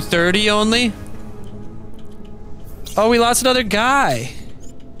to 230 only? Oh, we lost another guy.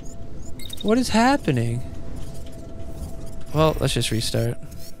 What is happening? Well, let's just restart.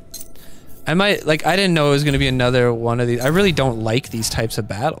 I might, like, I didn't know it was going to be another one of these. I really don't like these types of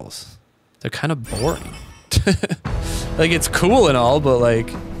battles. They're kind of boring. Like, it's cool and all, but,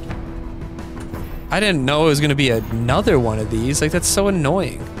 like, I didn't know it was going to be another one of these. Like, that's so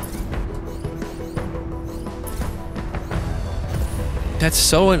annoying. That's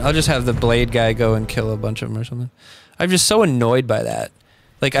so... I'll just have the blade guy go and kill a bunch of them or something. I'm just so annoyed by that.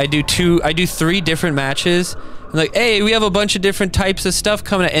 Like, I do 3 different matches. And like, hey, we have a bunch of different types of stuff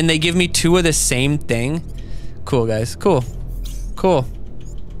coming out. And they give me 2 of the same thing. Cool, guys. Cool. Cool.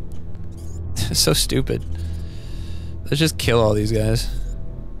 So stupid. Let's just kill all these guys.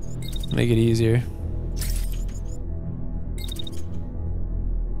 Make it easier.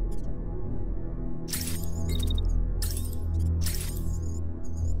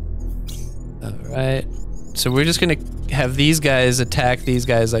 Alright. So we're just gonna have these guys attack these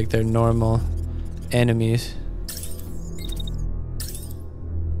guys like they're normal enemies.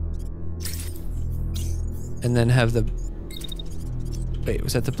 And then have the... Wait,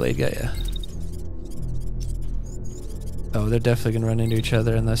 was that the blade guy? Yeah. Oh, they're definitely gonna run into each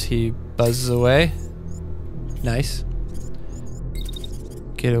other unless he buzzes away. Nice.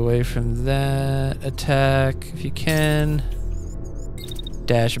 Get away from that attack if you can.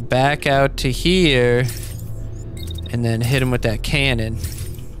 Dash back out to here. And then hit him with that cannon.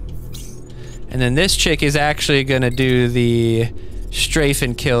 And then this chick is actually gonna do the strafe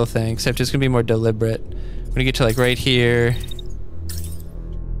and kill thing, except it's gonna be more deliberate. We're gonna get to like right here.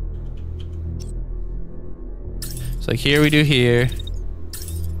 So like here we do here.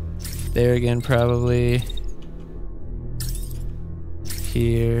 There again probably.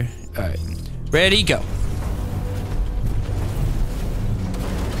 Here. Alright. Ready, go.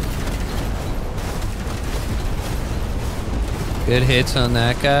 Good hits on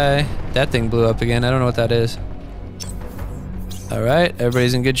that guy. That thing blew up again. I don't know what that is. Alright,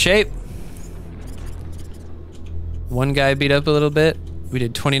 everybody's in good shape. One guy beat up a little bit. We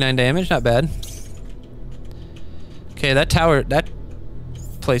did 29 damage, not bad. Okay, that tower, that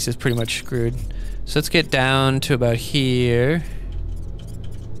place is pretty much screwed. So let's get down to about here.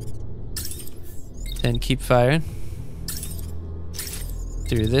 Then keep firing.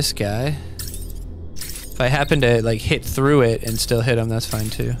 Through this guy. If I happen to like hit through it and still hit him, that's fine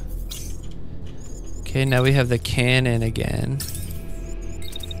too. Okay, now we have the cannon again.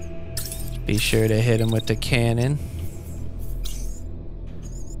 Be sure to hit him with the cannon.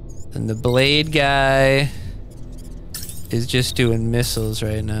 And the blade guy is just doing missiles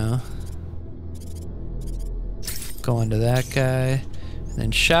right now. Going to that guy. And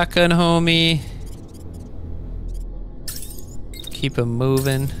then shotgun homie. Keep him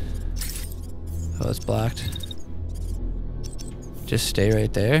moving. Oh, it's blocked. Just stay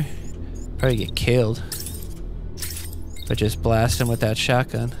right there. Probably get killed. But just blast him with that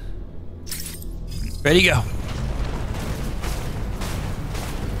shotgun. Ready, go.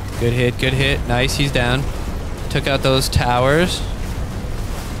 Good hit, good hit. Nice, he's down. Took out those towers.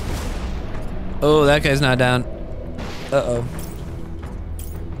 Oh, that guy's not down. Uh-oh.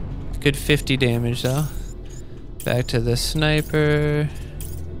 Good 50 damage, though. Back to the sniper.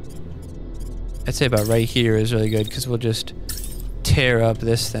 I'd say about right here is really good, because we'll just tear up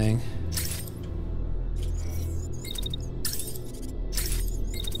this thing.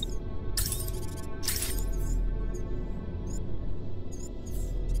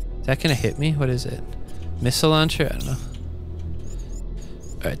 Is that gonna hit me? What is it? Missile launcher? I don't know.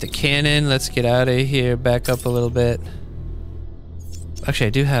 Alright, the cannon. Let's get out of here. Back up a little bit. Actually,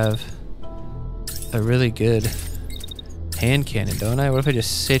 I do have a really good hand cannon, don't I? What if I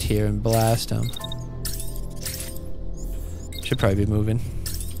just sit here and blast them? Should probably be moving.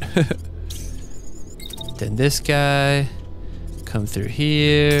 Then this guy. Come through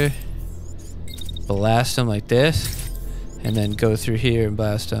here. Blast him like this. And then go through here and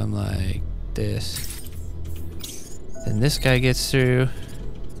blast him like this. Then this guy gets through.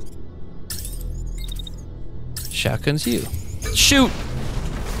 Shotguns you. Shoot!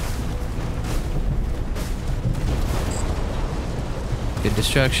 Good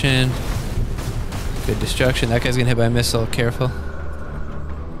destruction. Good destruction. That guy's gonna hit by a missile. Careful.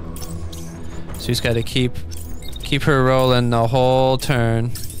 So he's got to keep her rolling the whole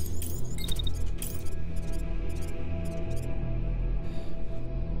turn.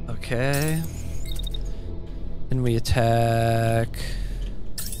 Okay. And we attack.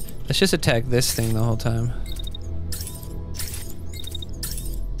 Let's just attack this thing the whole time.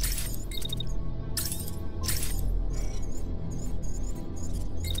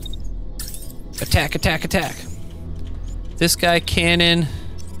 Attack, attack, attack. This guy cannon.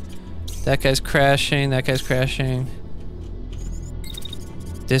 That guy's crashing. That guy's crashing.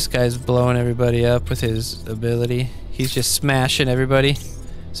 This guy's blowing everybody up with his ability. He's just smashing everybody.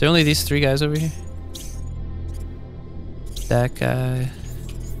 Is there only these 3 guys over here? That guy.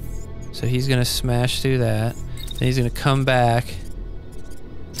 So he's gonna smash through that. Then he's gonna come back.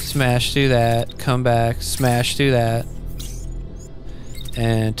 Smash through that. Come back. Smash through that.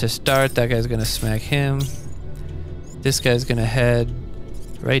 And to start, that guy's gonna smack him. This guy's gonna head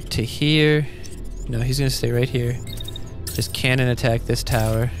right to here. No, he's gonna stay right here. Just cannon attack this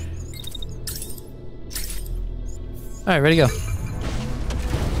tower. Alright, ready to go.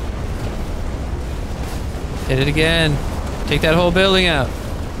 Hit it again. Take that whole building out.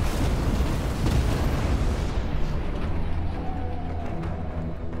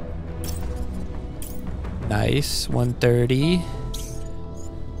 Nice, 130.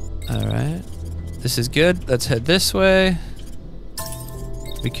 Alright. This is good. Let's head this way.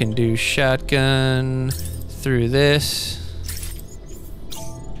 We can do shotgun through this.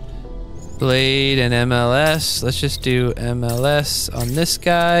 Blade and MLS. Let's just do MLS on this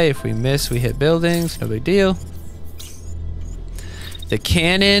guy. If we miss, we hit buildings. No big deal. The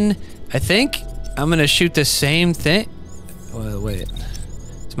cannon, I think I'm gonna shoot the same thing. Well, wait.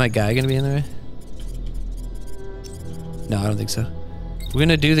 Is my guy gonna be in the way? No, I don't think so. We're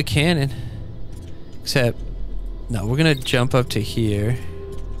gonna do the cannon. Except, no, we're gonna jump up to here.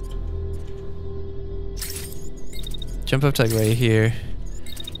 Jump up to like right here.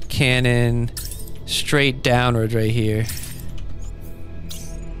 Cannon straight downward right here.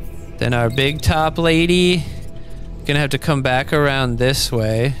 Then our big top lady gonna have to come back around this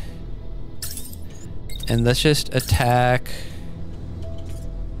way. And let's just attack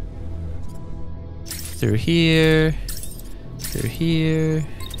through here, through here,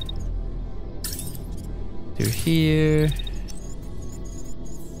 through here,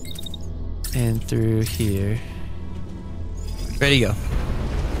 and through here. Ready to go.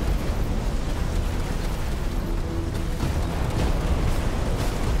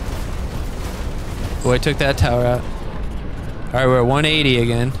 Boy, took that tower out. Alright, we're at 180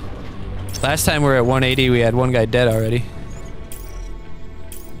 again. Last time we were at 180, we had 1 guy dead already.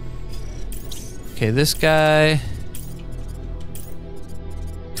 Okay, this guy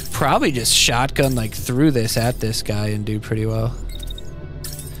could probably just shotgun like through this at this guy and do pretty well.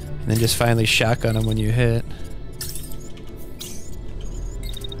 And then just finally shotgun him when you hit.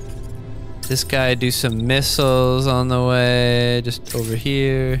 This guy do some missiles on the way, just over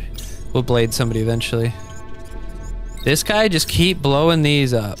here. We'll blade somebody eventually. This guy just keep blowing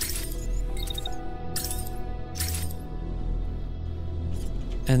these up.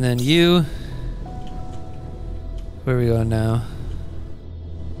 And then you, where are we going now?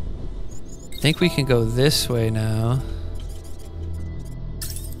 I think we can go this way now.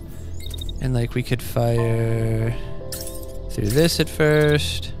 And like we could fire through this at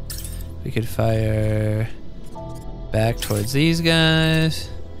first. We could fire back towards these guys.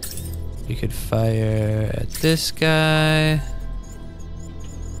 We could fire at this guy.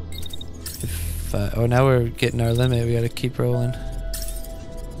 Oh, now we're getting our limit. We gotta keep rolling.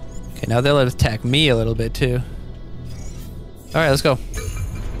 Okay, now they'll attack me a little bit too. Alright, let's go.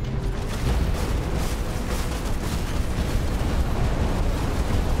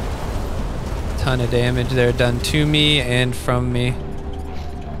 Ton of damage there done to me and from me.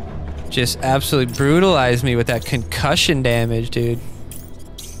 Just absolutely brutalized me with that concussion damage, dude.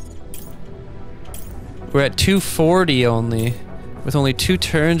 We're at 240 only, with only 2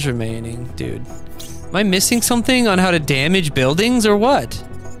 turns remaining, dude. Am I missing something on how to damage buildings or what?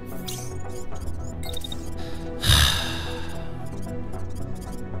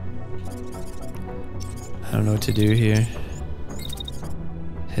 I don't know what to do here.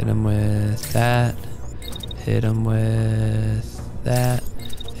 Hit him with that. Hit him with that.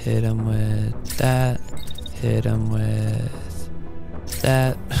 Hit him with that. Hit him with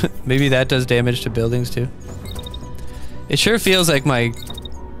that. Maybe that does damage to buildings too. It sure feels like my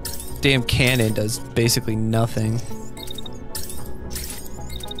damn cannon does basically nothing.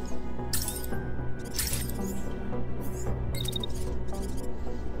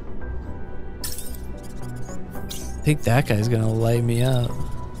 I think that guy's gonna light me up.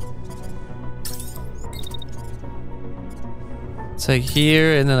 It's like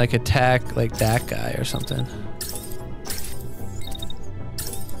here and then like attack like that guy or something.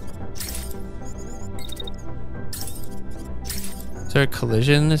 Is there a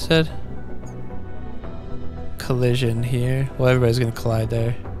collision, it said? Collision here. Well, everybody's gonna collide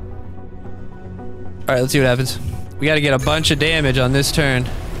there. Alright, let's see what happens. We gotta get a bunch of damage on this turn.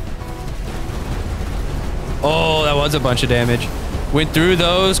 Oh, that was a bunch of damage. Went through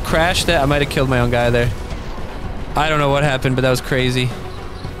those, crashed that. I might have killed my own guy there. I don't know what happened, but that was crazy.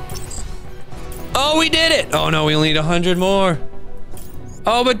 Oh, we did it! Oh no, we only need 100 more.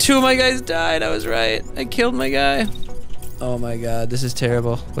 Oh, but 2 of my guys died. I was right. I killed my guy. Oh my god, this is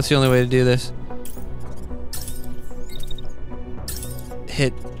terrible. What's the only way to do this?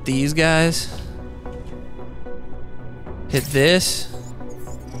 Hit these guys. Hit this.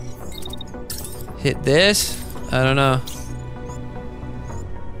 Hit this? I don't know.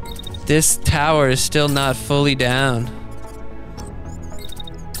 This tower is still not fully down.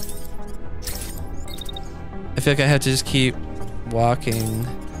 I feel like I have to just keep walking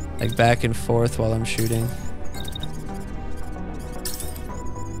like back and forth while I'm shooting.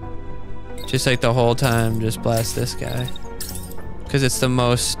 Just like the whole time, just blast this guy. Because it's the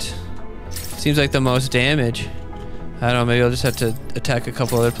most, seems like the most damage. I don't know, maybe I'll just have to attack a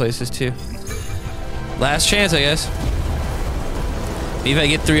couple other places too. Last chance, I guess. Maybe I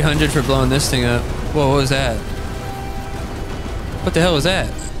get 300 for blowing this thing up. Whoa, what was that? What the hell was that?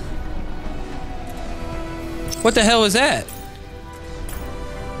 What the hell was that?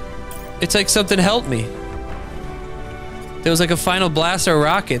 It's like something helped me. There was like a final blast of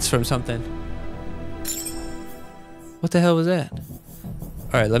rockets from something. What the hell was that?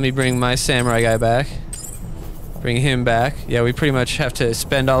 Alright, let me bring my samurai guy back. Bring him back. Yeah, we pretty much have to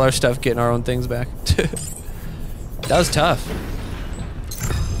spend all our stuff getting our own things back. That was tough.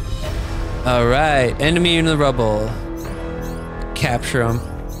 Alright, enemy in the rubble. Capture him.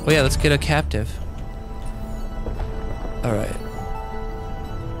 Oh yeah, let's get a captive. Alright.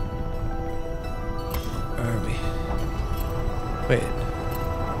 Where are we? Wait.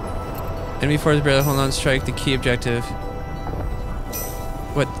 Enemy force barely hold on, strike the key objective.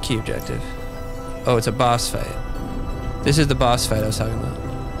 What key objective? Oh, it's a boss fight. This is the boss fight I was talking about.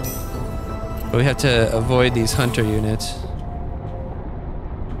 But we have to avoid these hunter units.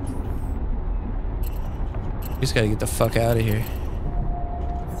 We just gotta get the fuck out of here.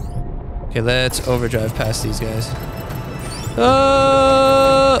 Okay, let's overdrive past these guys. Oh!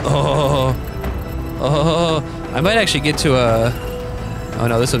 I might actually get to a... Oh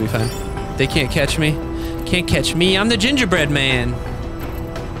no, this will be fine. They can't catch me. Can't catch me, I'm the gingerbread man.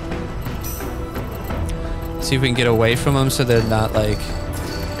 See if we can get away from them so they're not like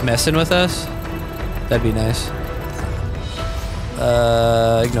messing with us. That'd be nice.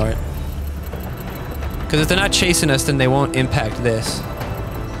 Ignore it. Because if they're not chasing us, then they won't impact this.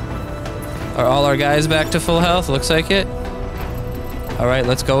 Are all our guys back to full health? Looks like it. Alright,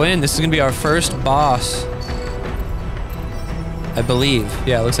 let's go in. This is gonna be our first boss. I believe.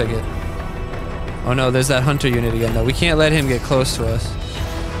 Yeah, looks like it. Oh no, there's that hunter unit again though. We can't let him get close to us.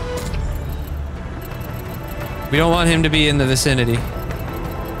 We don't want him to be in the vicinity.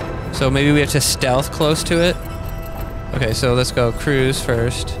 So maybe we have to stealth close to it. Okay, so let's go cruise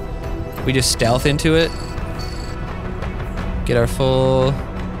first. We just stealth into it. Get our full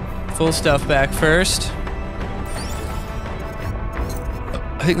stuff back first.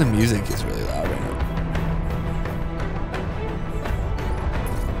 I think the music is really loud right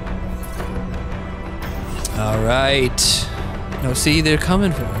now. All right. No, see, they're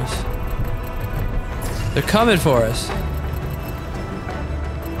coming for us. They're coming for us.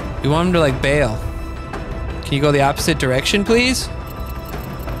 We want them to like bail. Can you go the opposite direction, please?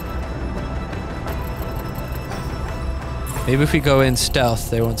 Maybe if we go in stealth,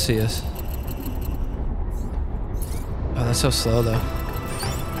 they won't see us. Oh, that's so slow though.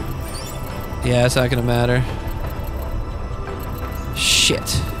 Yeah, it's not gonna matter. Shit.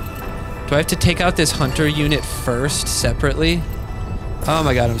 Do I have to take out this hunter unit first, separately? Oh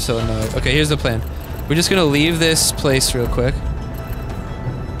my god, I'm so annoyed. Okay, here's the plan. We're just gonna leave this place real quick.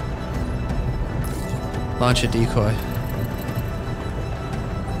 Launch a decoy.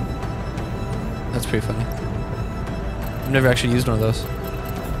 That's pretty funny. I've never actually used one of those.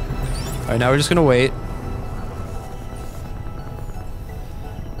 Alright, now we're just gonna wait.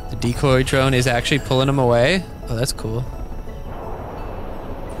 The decoy drone is actually pulling them away. Oh, that's cool.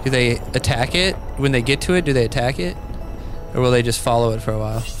 Do they attack it? When they get to it, do they attack it? Or will they just follow it for a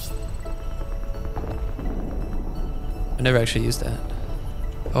while? I never actually used that.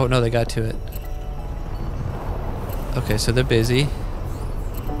 Oh, no, they got to it. Okay, so they're busy.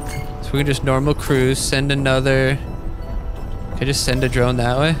 So we can just normal cruise, send another... Can I just send a drone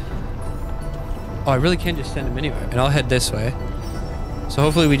that way? Oh, I really can't just send them anywhere. And I'll head this way. So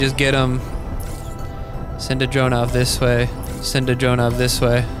hopefully we just get them. Send a drone off this way. Send a drone off this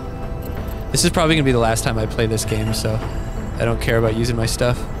way. This is probably going to be the last time I play this game, so I don't care about using my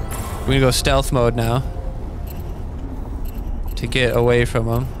stuff. We're going to go stealth mode now. To get away from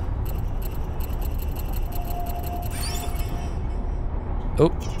them.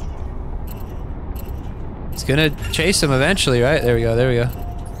 Oh. It's gonna chase him eventually, right? There we go, there we go.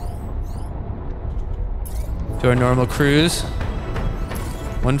 Do our normal cruise.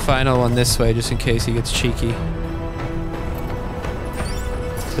 One final one this way, just in case he gets cheeky.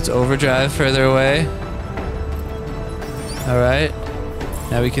 Let's overdrive further away. Alright.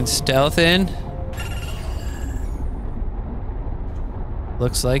 Now we can stealth in.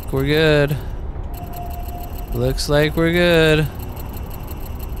 Looks like we're good. Looks like we're good.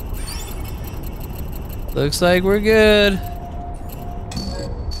 Looks like we're good.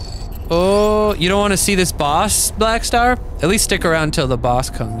 Oh, you don't want to see this boss, Black Star? At least stick around until the boss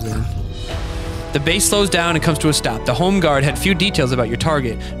comes in. The base slows down and comes to a stop. The home guard had few details about your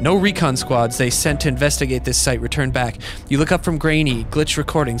target. No recon squads they sent to investigate this site returned back. You look up from grainy, glitched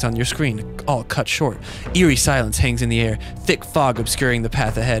recordings on your screen, all cut short. Eerie silence hangs in the air, thick fog obscuring the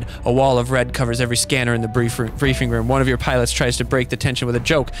path ahead. A wall of red covers every scanner in the briefing room. One of your pilots tries to break the tension with a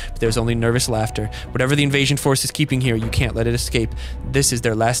joke, but there's only nervous laughter. Whatever the invasion force is keeping here, you can't let it escape. This is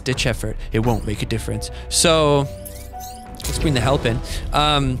their last-ditch effort. It won't make a difference. So, let's bring the help in.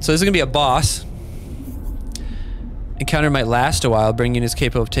 So this is gonna be a boss. Encounter might last a while. Bring units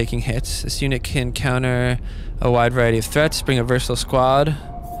capable of taking hits. This unit can counter a wide variety of threats. Bring a versatile squad.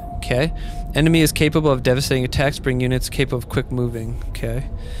 Okay. Enemy is capable of devastating attacks. Bring units capable of quick moving. Okay.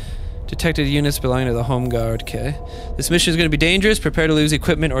 Detected units belonging to the home guard. Okay. This mission is going to be dangerous. Prepare to lose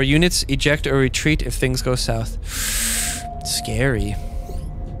equipment or units. Eject or retreat if things go south. Scary.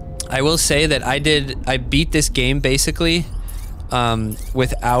 I will say that I beat this game basically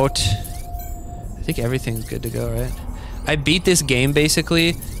without... I think everything's good to go, right? I beat this game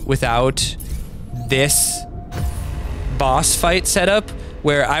basically without this boss fight setup,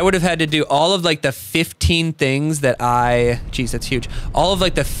 where I would have had to do all of like the 15 things that geez, that's huge. All of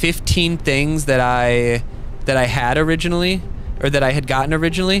like the 15 things that I had originally, or that I had gotten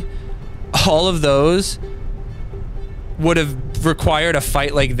originally. All of those would have required a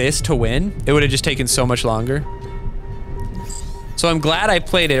fight like this to win. It would have just taken so much longer. So I'm glad I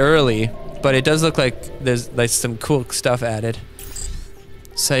played it early. But it does look like there's like some cool stuff added.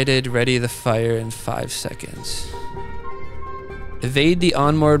 Sighted, ready the fire in 5 seconds. Evade the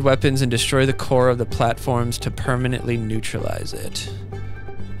onboard weapons and destroy the core of the platforms to permanently neutralize it.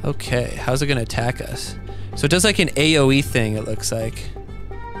 Okay, how's it gonna attack us? So it does like an AoE thing, it looks like.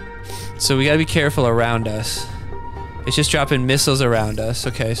 So we gotta be careful around us. It's just dropping missiles around us,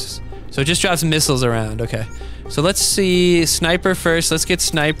 okay. So it just drops missiles around, okay. So let's see, sniper first. Let's get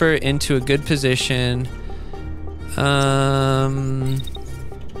sniper into a good position. I'm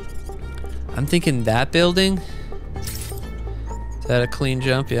thinking that building. Is that a clean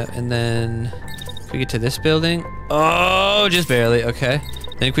jump? Yeah, and then if we get to this building. Oh, just barely, okay.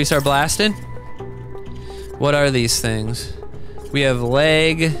 Then if we start blasting. What are these things? We have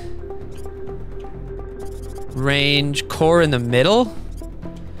leg, range, core in the middle.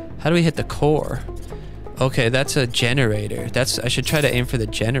 How do we hit the core? Okay, that's a generator. I should try to aim for the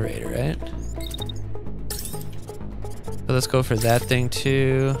generator, right? So let's go for that thing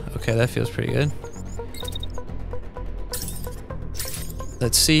too. Okay, that feels pretty good.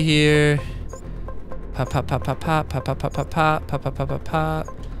 Let's see here. Pop, pop, pop, pop, pop, pop, pop, pop, pop, pop, pop, pop, pop, pop, pop.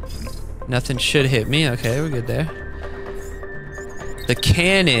 Nothing should hit me. Okay, we're good there. The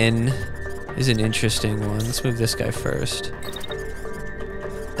cannon is an interesting one. Let's move this guy first.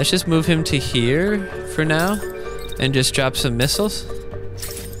 Let's just move him to here for now and just drop some missiles.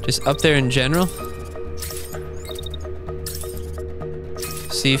 Just up there in general.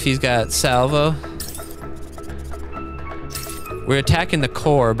 See if he's got salvo. We're attacking the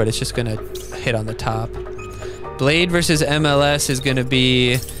core, but it's just gonna hit on the top. Blade versus MLS is gonna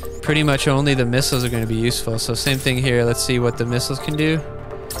be pretty much only the missiles are gonna be useful. So same thing here. Let's see what the missiles can do.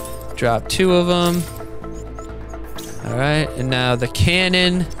 Drop 2 of them. All right, and now the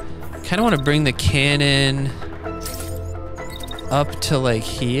cannon. Kind of want to bring the cannon up to like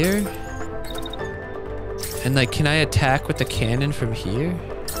here. And like, can I attack with the cannon from here?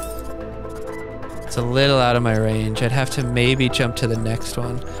 It's a little out of my range. I'd have to maybe jump to the next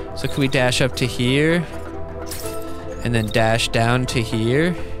one. So can we dash up to here? And then dash down to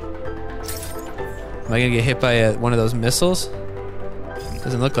here? Am I gonna get hit by one of those missiles?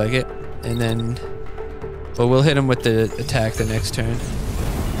 Doesn't look like it. And then, well, we'll hit him with the attack the next turn.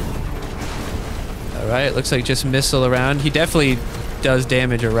 All right, looks like just missile around. He definitely does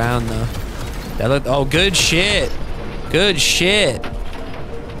damage around though. That look, oh, good shit. Good shit.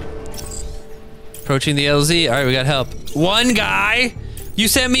 Approaching the LZ. All right, we got help. One guy? You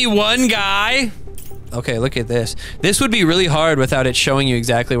sent me one guy? Okay, look at this. This would be really hard without it showing you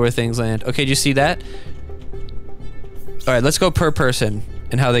exactly where things land. Okay, did you see that? All right, let's go per person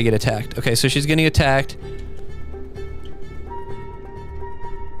and how they get attacked. Okay, so she's getting attacked.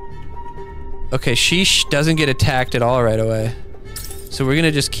 Okay, she doesn't get attacked at all right away. So we're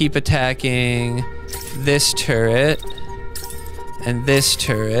gonna just keep attacking this turret and this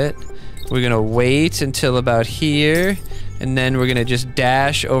turret. We're gonna wait until about here, and then we're gonna just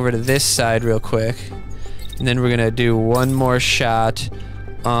dash over to this side real quick. And then we're gonna do one more shot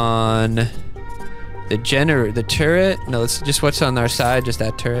on the turret. No, it's just what's on our side, just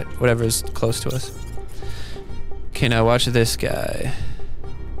that turret, whatever is close to us. Okay, now watch this guy.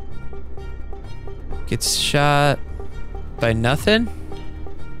 Gets shot by nothing.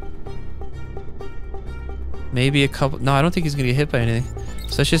 Maybe a couple. No, I don't think he's gonna get hit by anything.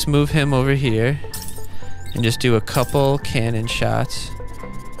 So let's just move him over here and just do a couple cannon shots.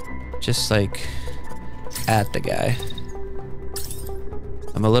 Just like at the guy.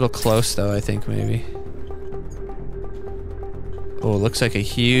 I'm a little close though, I think maybe. Oh, it looks like a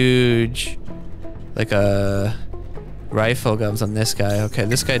huge, like a rifle comes on this guy. Okay,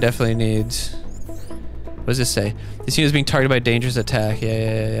 this guy definitely needs, what does this say? This unit is being targeted by a dangerous attack.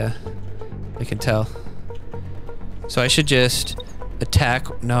 Yeah. I can tell. So I should just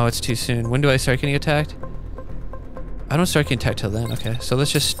attack. No, it's too soon. When do I start getting attacked? I don't start getting attacked till then. Okay, so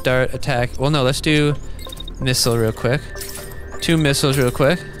let's just start attack. Well, no, let's do missile real quick. 2 missiles real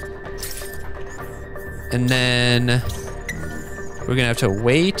quick. And then we're gonna have to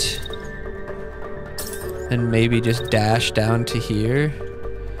wait and maybe just dash down to here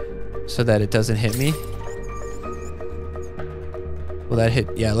so that it doesn't hit me. Will that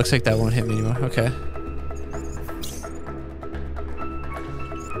hit? Yeah, it looks like that won't hit me anymore. Okay.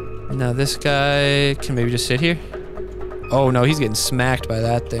 Now this guy can maybe just sit here. Oh no, he's getting smacked by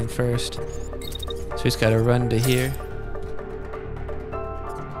that thing first. So he's gotta run to here.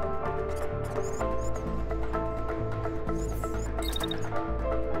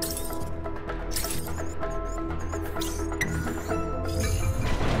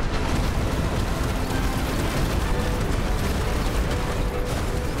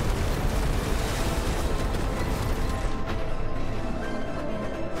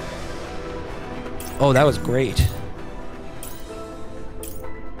 Oh, that was great.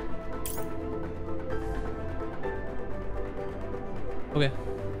 Okay.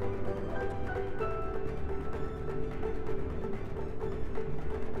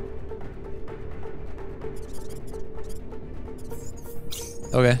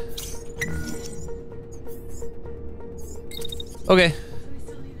 Okay. Okay.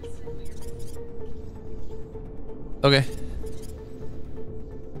 Okay.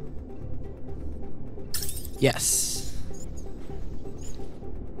 Yes.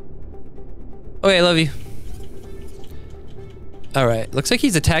 Okay, I love you. Alright, looks like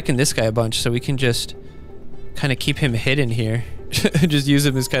he's attacking this guy a bunch, so we can just kind of keep him hidden here. Just use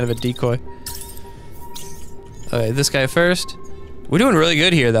him as kind of a decoy. Okay, this guy first. We're doing really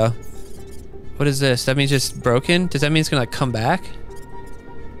good here, though. What is this? That means it's broken? Does that mean it's gonna like, come back?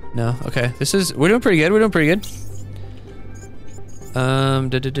 No? Okay. We're doing pretty good. We're doing pretty good.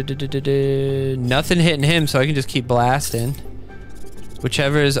 Nothing hitting him, so I can just keep blasting.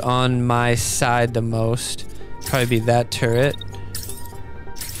 Whichever is on my side the most. Probably be that turret.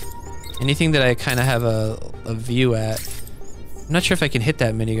 Anything that I kind of have a view at. I'm not sure if I can hit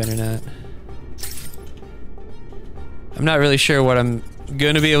that minigun or not. I'm not really sure what I'm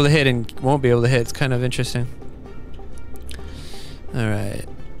going to be able to hit and won't be able to hit. It's kind of interesting. Alright.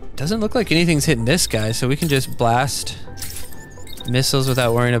 Doesn't look like anything's hitting this guy, so we can just blast missiles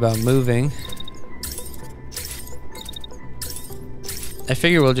without worrying about moving. I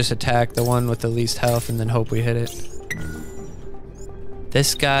figure we'll just attack the one with the least health and then hope we hit it.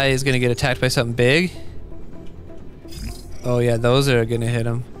 This guy is going to get attacked by something big. Oh yeah, those are going to hit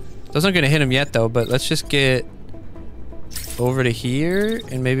him. Those aren't gonna hit him yet though, but let's just get over to here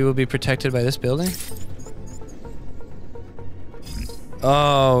and maybe we'll be protected by this building.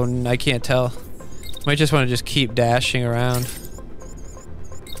 Oh, I can't tell. Might just want to just keep dashing around.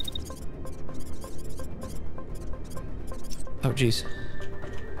 Oh, jeez.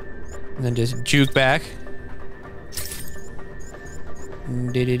 And then just juke back.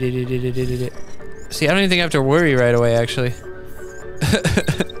 See, I don't even think I have to worry right away, actually.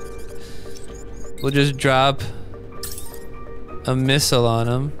 We'll just drop a missile on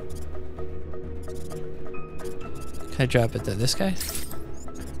him. Can I drop it to this guy?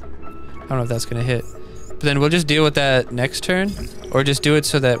 I don't know if that's gonna hit. But then we'll just deal with that next turn. Or just do it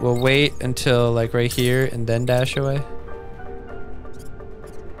so that we'll wait until like right here and then dash away.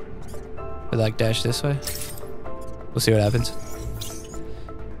 Or like dash this way. We'll see what happens.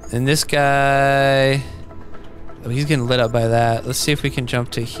 And this guy... Oh, he's getting lit up by that. Let's see if we can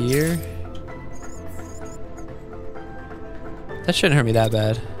jump to here. That shouldn't hurt me that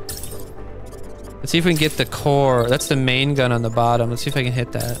bad. Let's see if we can get the core. That's the main gun on the bottom. Let's see if I can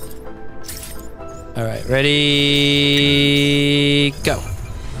hit that. Alright, ready... Go.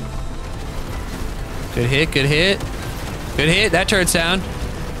 Good hit, good hit. Good hit, that turret's down.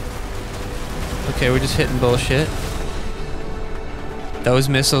 Okay, we're just hitting bullshit. Those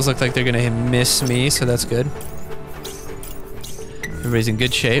missiles look like they're gonna miss me, so that's good. Everybody's in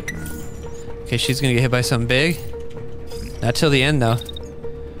good shape. Okay, she's gonna get hit by something big. Not till the end, though.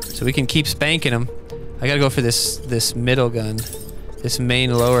 So we can keep spanking them. I gotta go for this middle gun. This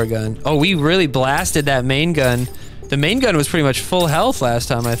main lower gun. Oh, we really blasted that main gun. The main gun was pretty much full health last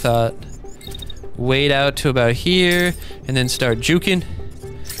time, I thought. Wait out to about here, and then start juking.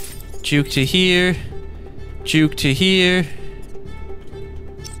 Juke to here. Juke to here.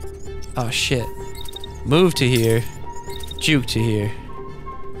 Oh, shit. Move to here. Juke to here.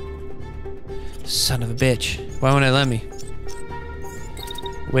 Son of a bitch. Why won't it let me?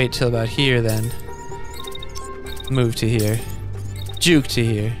 Wait till about here, then. Move to here. Juke to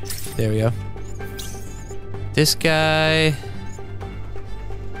here. There we go. This guy...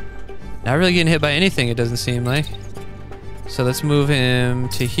 Not really getting hit by anything, it doesn't seem like. So let's move him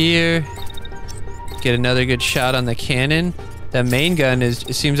to here. Get another good shot on the cannon. That main gun is...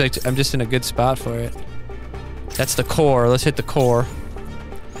 It seems like I'm just in a good spot for it. That's the core. Let's hit the core.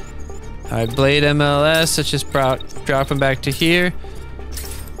 Alright, Blade MLS. Let's just drop him back to here.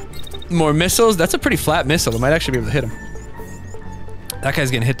 More missiles. That's a pretty flat missile. I might actually be able to hit him. That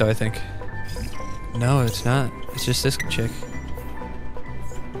guy's getting hit though, I think. No, it's not. It's just this chick.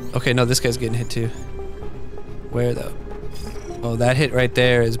 Okay, no, this guy's getting hit too. Where though? Oh, that hit right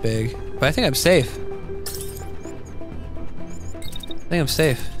there is big. But I think I'm safe. I think I'm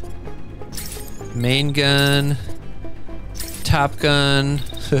safe. Main gun. Top gun.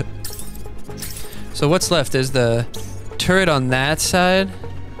 So what's left? There's the turret on that side.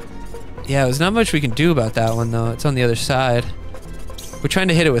 Yeah, there's not much we can do about that one though. It's on the other side. We're trying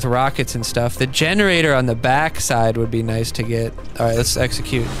to hit it with rockets and stuff. The generator on the back side would be nice to get. Alright, let's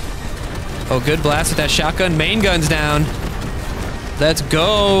execute. Oh, good blast with that shotgun. Main gun's down. Let's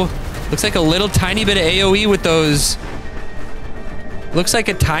go. Looks like a little tiny bit of AoE with those... Looks like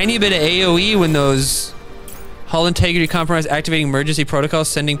a tiny bit of AoE when those... Hull integrity compromise, activating emergency protocols,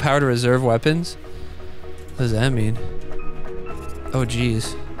 sending power to reserve weapons. What does that mean? Oh,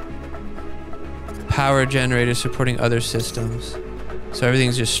 geez. Power generator supporting other systems. So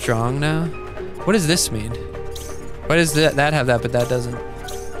everything's just strong now? What does this mean? Why does that have that, but that doesn't?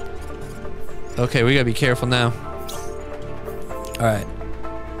 Okay, we gotta be careful now. Alright.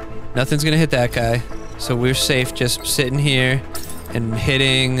 Nothing's gonna hit that guy. So we're safe just sitting here and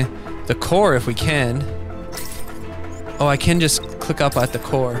hitting the core if we can. Oh, I can just click up at the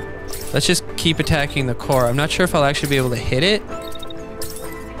core. Let's just keep attacking the core. I'm not sure if I'll actually be able to hit it,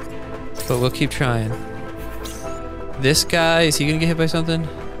 but we'll keep trying. This guy, is he gonna get hit by something?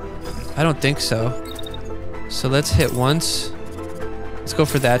 I don't think so. So let's hit once. Let's go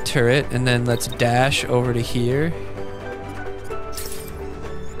for that turret, and then let's dash over to here.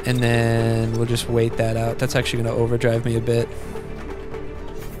 And then we'll just wait that out. That's actually gonna overdrive me a bit.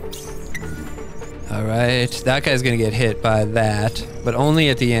 Alright, that guy's gonna get hit by that, but only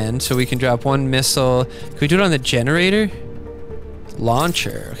at the end, so we can drop one missile. Can we do it on the generator?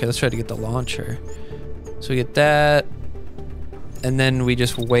 Launcher. Okay, let's try to get the launcher. So we get that, and then we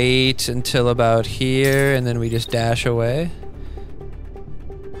just wait until about here, and then we just dash away.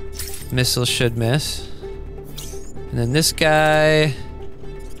 Missile should miss. And then this guy...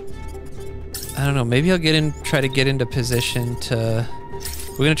 I don't know, maybe I'll try to get into position to...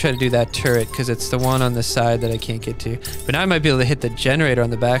 We're gonna try to do that turret because it's the one on the side that I can't get to. But now I might be able to hit the generator on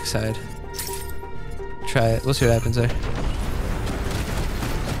the backside. Try it. We'll see what happens there.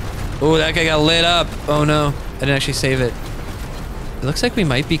 Oh, that guy got lit up. Oh no, I didn't actually save it. It looks like we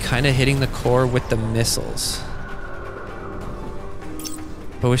might be kind of hitting the core with the missiles.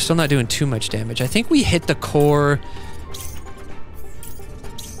 But we're still not doing too much damage. I think we hit the core.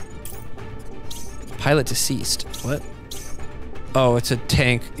 Pilot deceased. What? Oh, it's a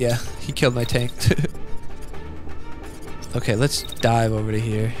tank. Yeah, he killed my tank. Okay, let's dive over to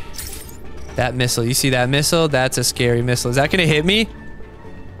here. That missile. You see that missile? That's a scary missile. Is that gonna hit me?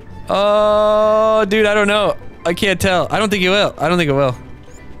 Oh, dude, I don't know. I can't tell. I don't think it will. I don't think it will.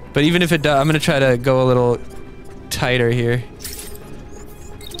 But even if it does, I'm gonna try to go a little tighter here.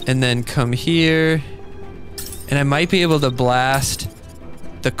 And then come here. And I might be able to blast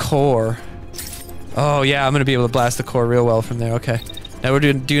the core. Oh yeah, I'm gonna be able to blast the core real well from there. Okay. Now we're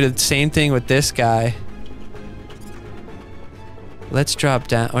gonna do the same thing with this guy. Let's drop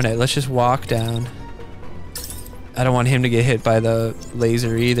down. Oh no, let's just walk down. I don't want him to get hit by the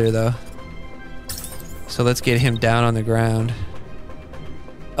laser either though. So let's get him down on the ground.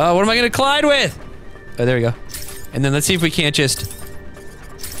 Oh, what am I gonna collide with? Oh, there we go. And then let's see if we can't just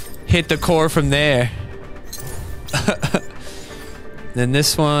hit the core from there. Then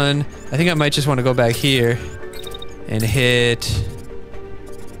this one, I think I might just want to go back here and hit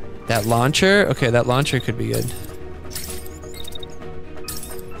that launcher. Okay, that launcher could be good.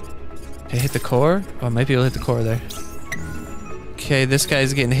 Okay, hit the core. Oh, I might be able to hit the core there. Okay, this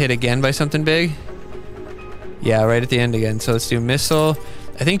guy's getting hit again by something big. Yeah, right at the end again. So let's do missile.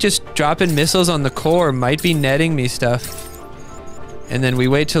 I think just dropping missiles on the core might be netting me stuff. And then we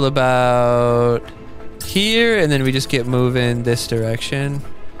wait till about here, and then we just get moving this direction.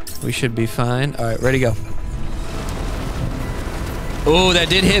 We should be fine. All right, ready to go. Oh, that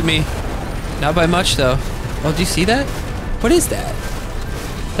did hit me. Not by much, though. Oh, do you see that? What is that?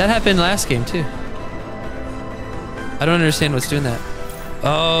 That happened last game, too. I don't understand what's doing that.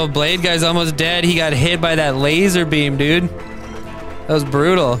 Oh, Blade guy's almost dead. He got hit by that laser beam, dude. That was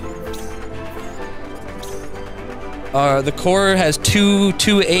brutal. The core has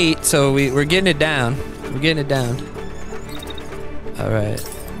 228, so we're getting it down. We're getting it down. Alright.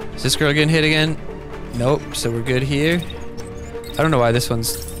 Is this girl getting hit again? Nope, so we're good here. I don't know why this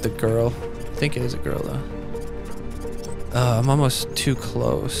one's the girl. I think it is a girl, though. Oh, I'm almost too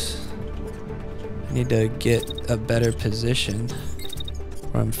close. I need to get a better position.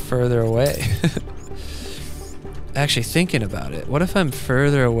 Or I'm further away. Actually, thinking about it. What if I'm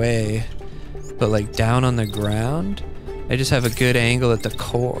further away, but like down on the ground? I just have a good angle at the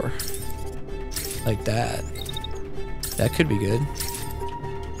core. Like that. That could be good.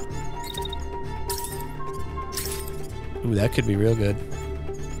 Ooh, that could be real good.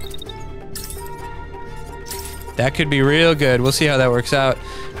 That could be real good. We'll see how that works out.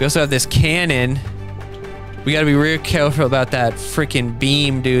 We also have this cannon. We gotta be real careful about that freaking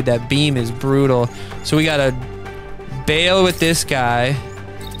beam, dude. That beam is brutal. So we gotta bail with this guy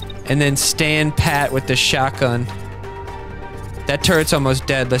and then stand pat with the shotgun. That turret's almost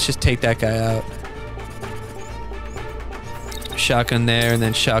dead. Let's just take that guy out. Shotgun there and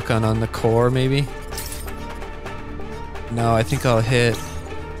then shotgun on the core, maybe. No, I think I'll hit.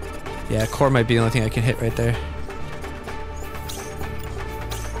 Yeah, core might be the only thing I can hit right there.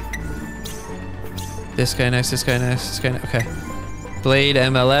 This guy next, this guy next, this guy next. Okay. Blade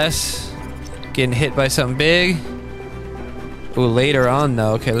MLS. Getting hit by something big. Ooh, later on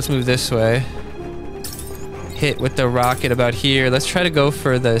though. Okay, let's move this way. Hit with the rocket about here. Let's try to go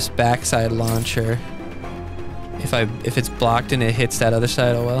for this backside launcher. If it's blocked and it hits that other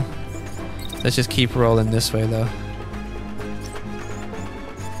side, oh well. Let's just keep rolling this way though.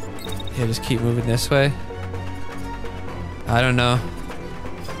 Yeah, just keep moving this way. I don't know.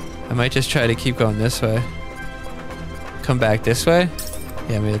 I might just try to keep going this way. Come back this way.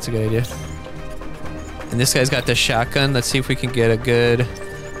 Yeah, maybe that's a good idea. And this guy's got the shotgun. Let's see if we can get a good...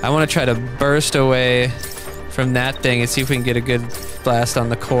 I want to try to burst away from that thing and see if we can get a good blast on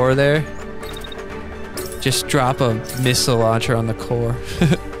the core there. Just drop a missile launcher on the core.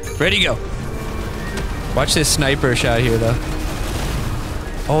 Ready, go. Watch this sniper shot here, though.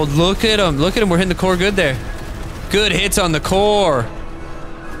 Oh, look at him. Look at him. We're hitting the core good there. Good hits on the core.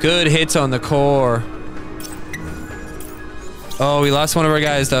 Good hits on the core. Oh, we lost one of our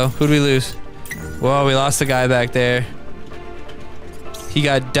guys, though. Who'd we lose? Whoa, we lost the guy back there. He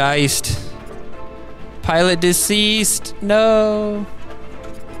got diced. Pilot deceased. No.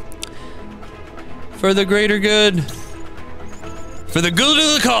 For the greater good. For the good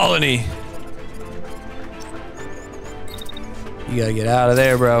of the colony. You gotta get out of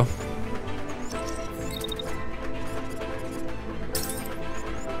there, bro.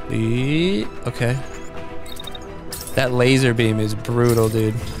 Okay. That laser beam is brutal,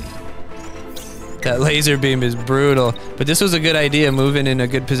 dude. That laser beam is brutal. But this was a good idea, moving in a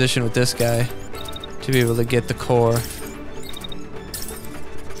good position with this guy to be able to get the core.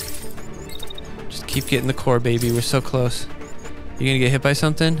 Just keep getting the core, baby. We're so close. You gonna get hit by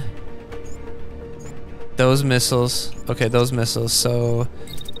something? Those missiles. Okay, those missiles. So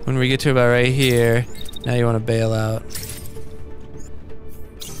when we get to about right here, now you want to bail out.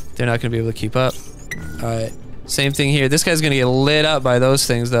 They're not gonna be able to keep up. All right. Same thing here. This guy's gonna get lit up by those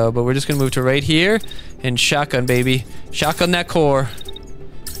things though, but we're just gonna move to right here and shotgun, baby. Shotgun that core.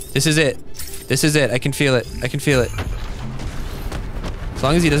 This is it. This is it. I can feel it. I can feel it. As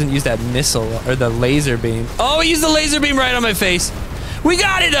long as he doesn't use that missile or the laser beam. Oh, he used the laser beam right on my face. We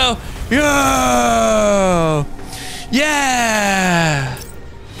got it though. Yo! Yeah!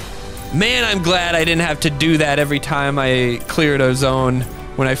 Man, I'm glad I didn't have to do that every time I cleared a zone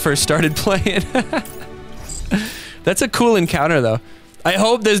when I first started playing. That's a cool encounter though. I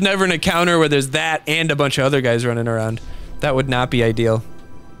hope there's never an encounter where there's that and a bunch of other guys running around. That would not be ideal.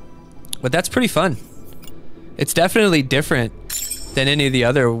 But that's pretty fun. It's definitely different than any of the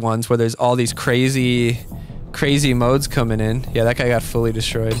other ones where there's all these crazy modes coming in. Yeah, that guy got fully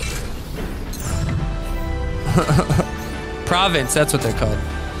destroyed. Province, that's what they're called.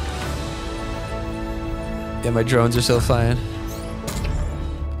 Yeah, my drones are still flying.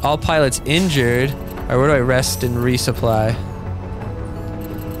 All pilots injured. Alright, where do I rest and resupply?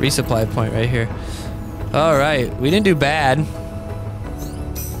 Resupply point right here. Alright, we didn't do bad.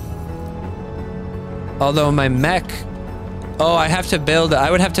 Although my mech... Oh, I have to build...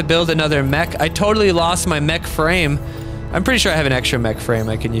 I would have to build another mech. I totally lost my mech frame. I'm pretty sure I have an extra mech frame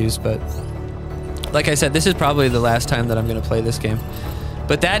I can use, but... Like I said, this is probably the last time that I'm going to play this game.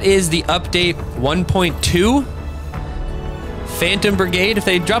 But that is the update 1.2. Phantom Brigade. If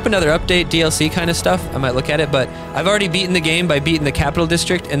they drop another update, DLC kind of stuff, I might look at it. But I've already beaten the game by beating the Capital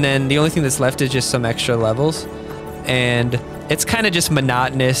District, and then the only thing that's left is just some extra levels. And it's kind of just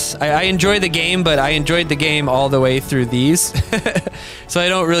monotonous. I enjoy the game, but I enjoyed the game all the way through these. So I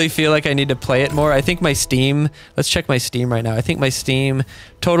don't really feel like I need to play it more. I think my Steam... Let's check my Steam right now. I think my Steam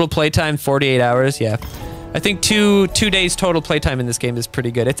total playtime, 48 hours. Yeah. I think two days total playtime in this game is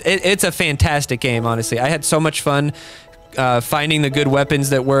pretty good. It's a fantastic game, honestly. I had so much fun finding the good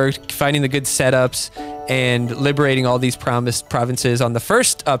weapons that worked, finding the good setups, and liberating all these promised provinces on the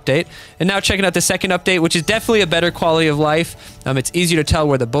first update. And now checking out the second update, which is definitely a better quality of life. It's easier to tell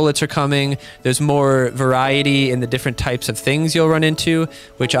where the bullets are coming. There's more variety in the different types of things you'll run into,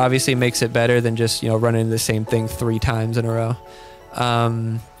 which obviously makes it better than just, running into the same thing 3 times in a row.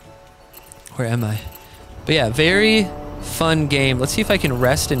 Where am I? But yeah, very fun game. Let's see if I can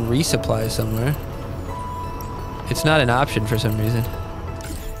rest and resupply somewhere. It's not an option for some reason.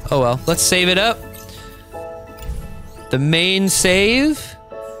 Oh well, let's save it up. The main save.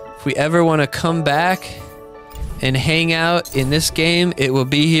 If we ever want to come back and hang out in this game, it will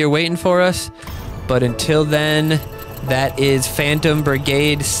be here waiting for us. But until then, that is Phantom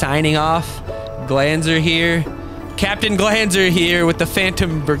Brigade signing off. Glanzer here. Captain Glanzer here with the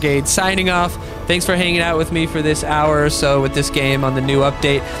Phantom Brigade signing off. Thanks for hanging out with me for this hour or so with this game on the new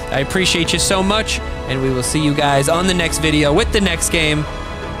update. I appreciate you so much, and we will see you guys on the next video with the next game.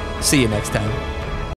 See you next time.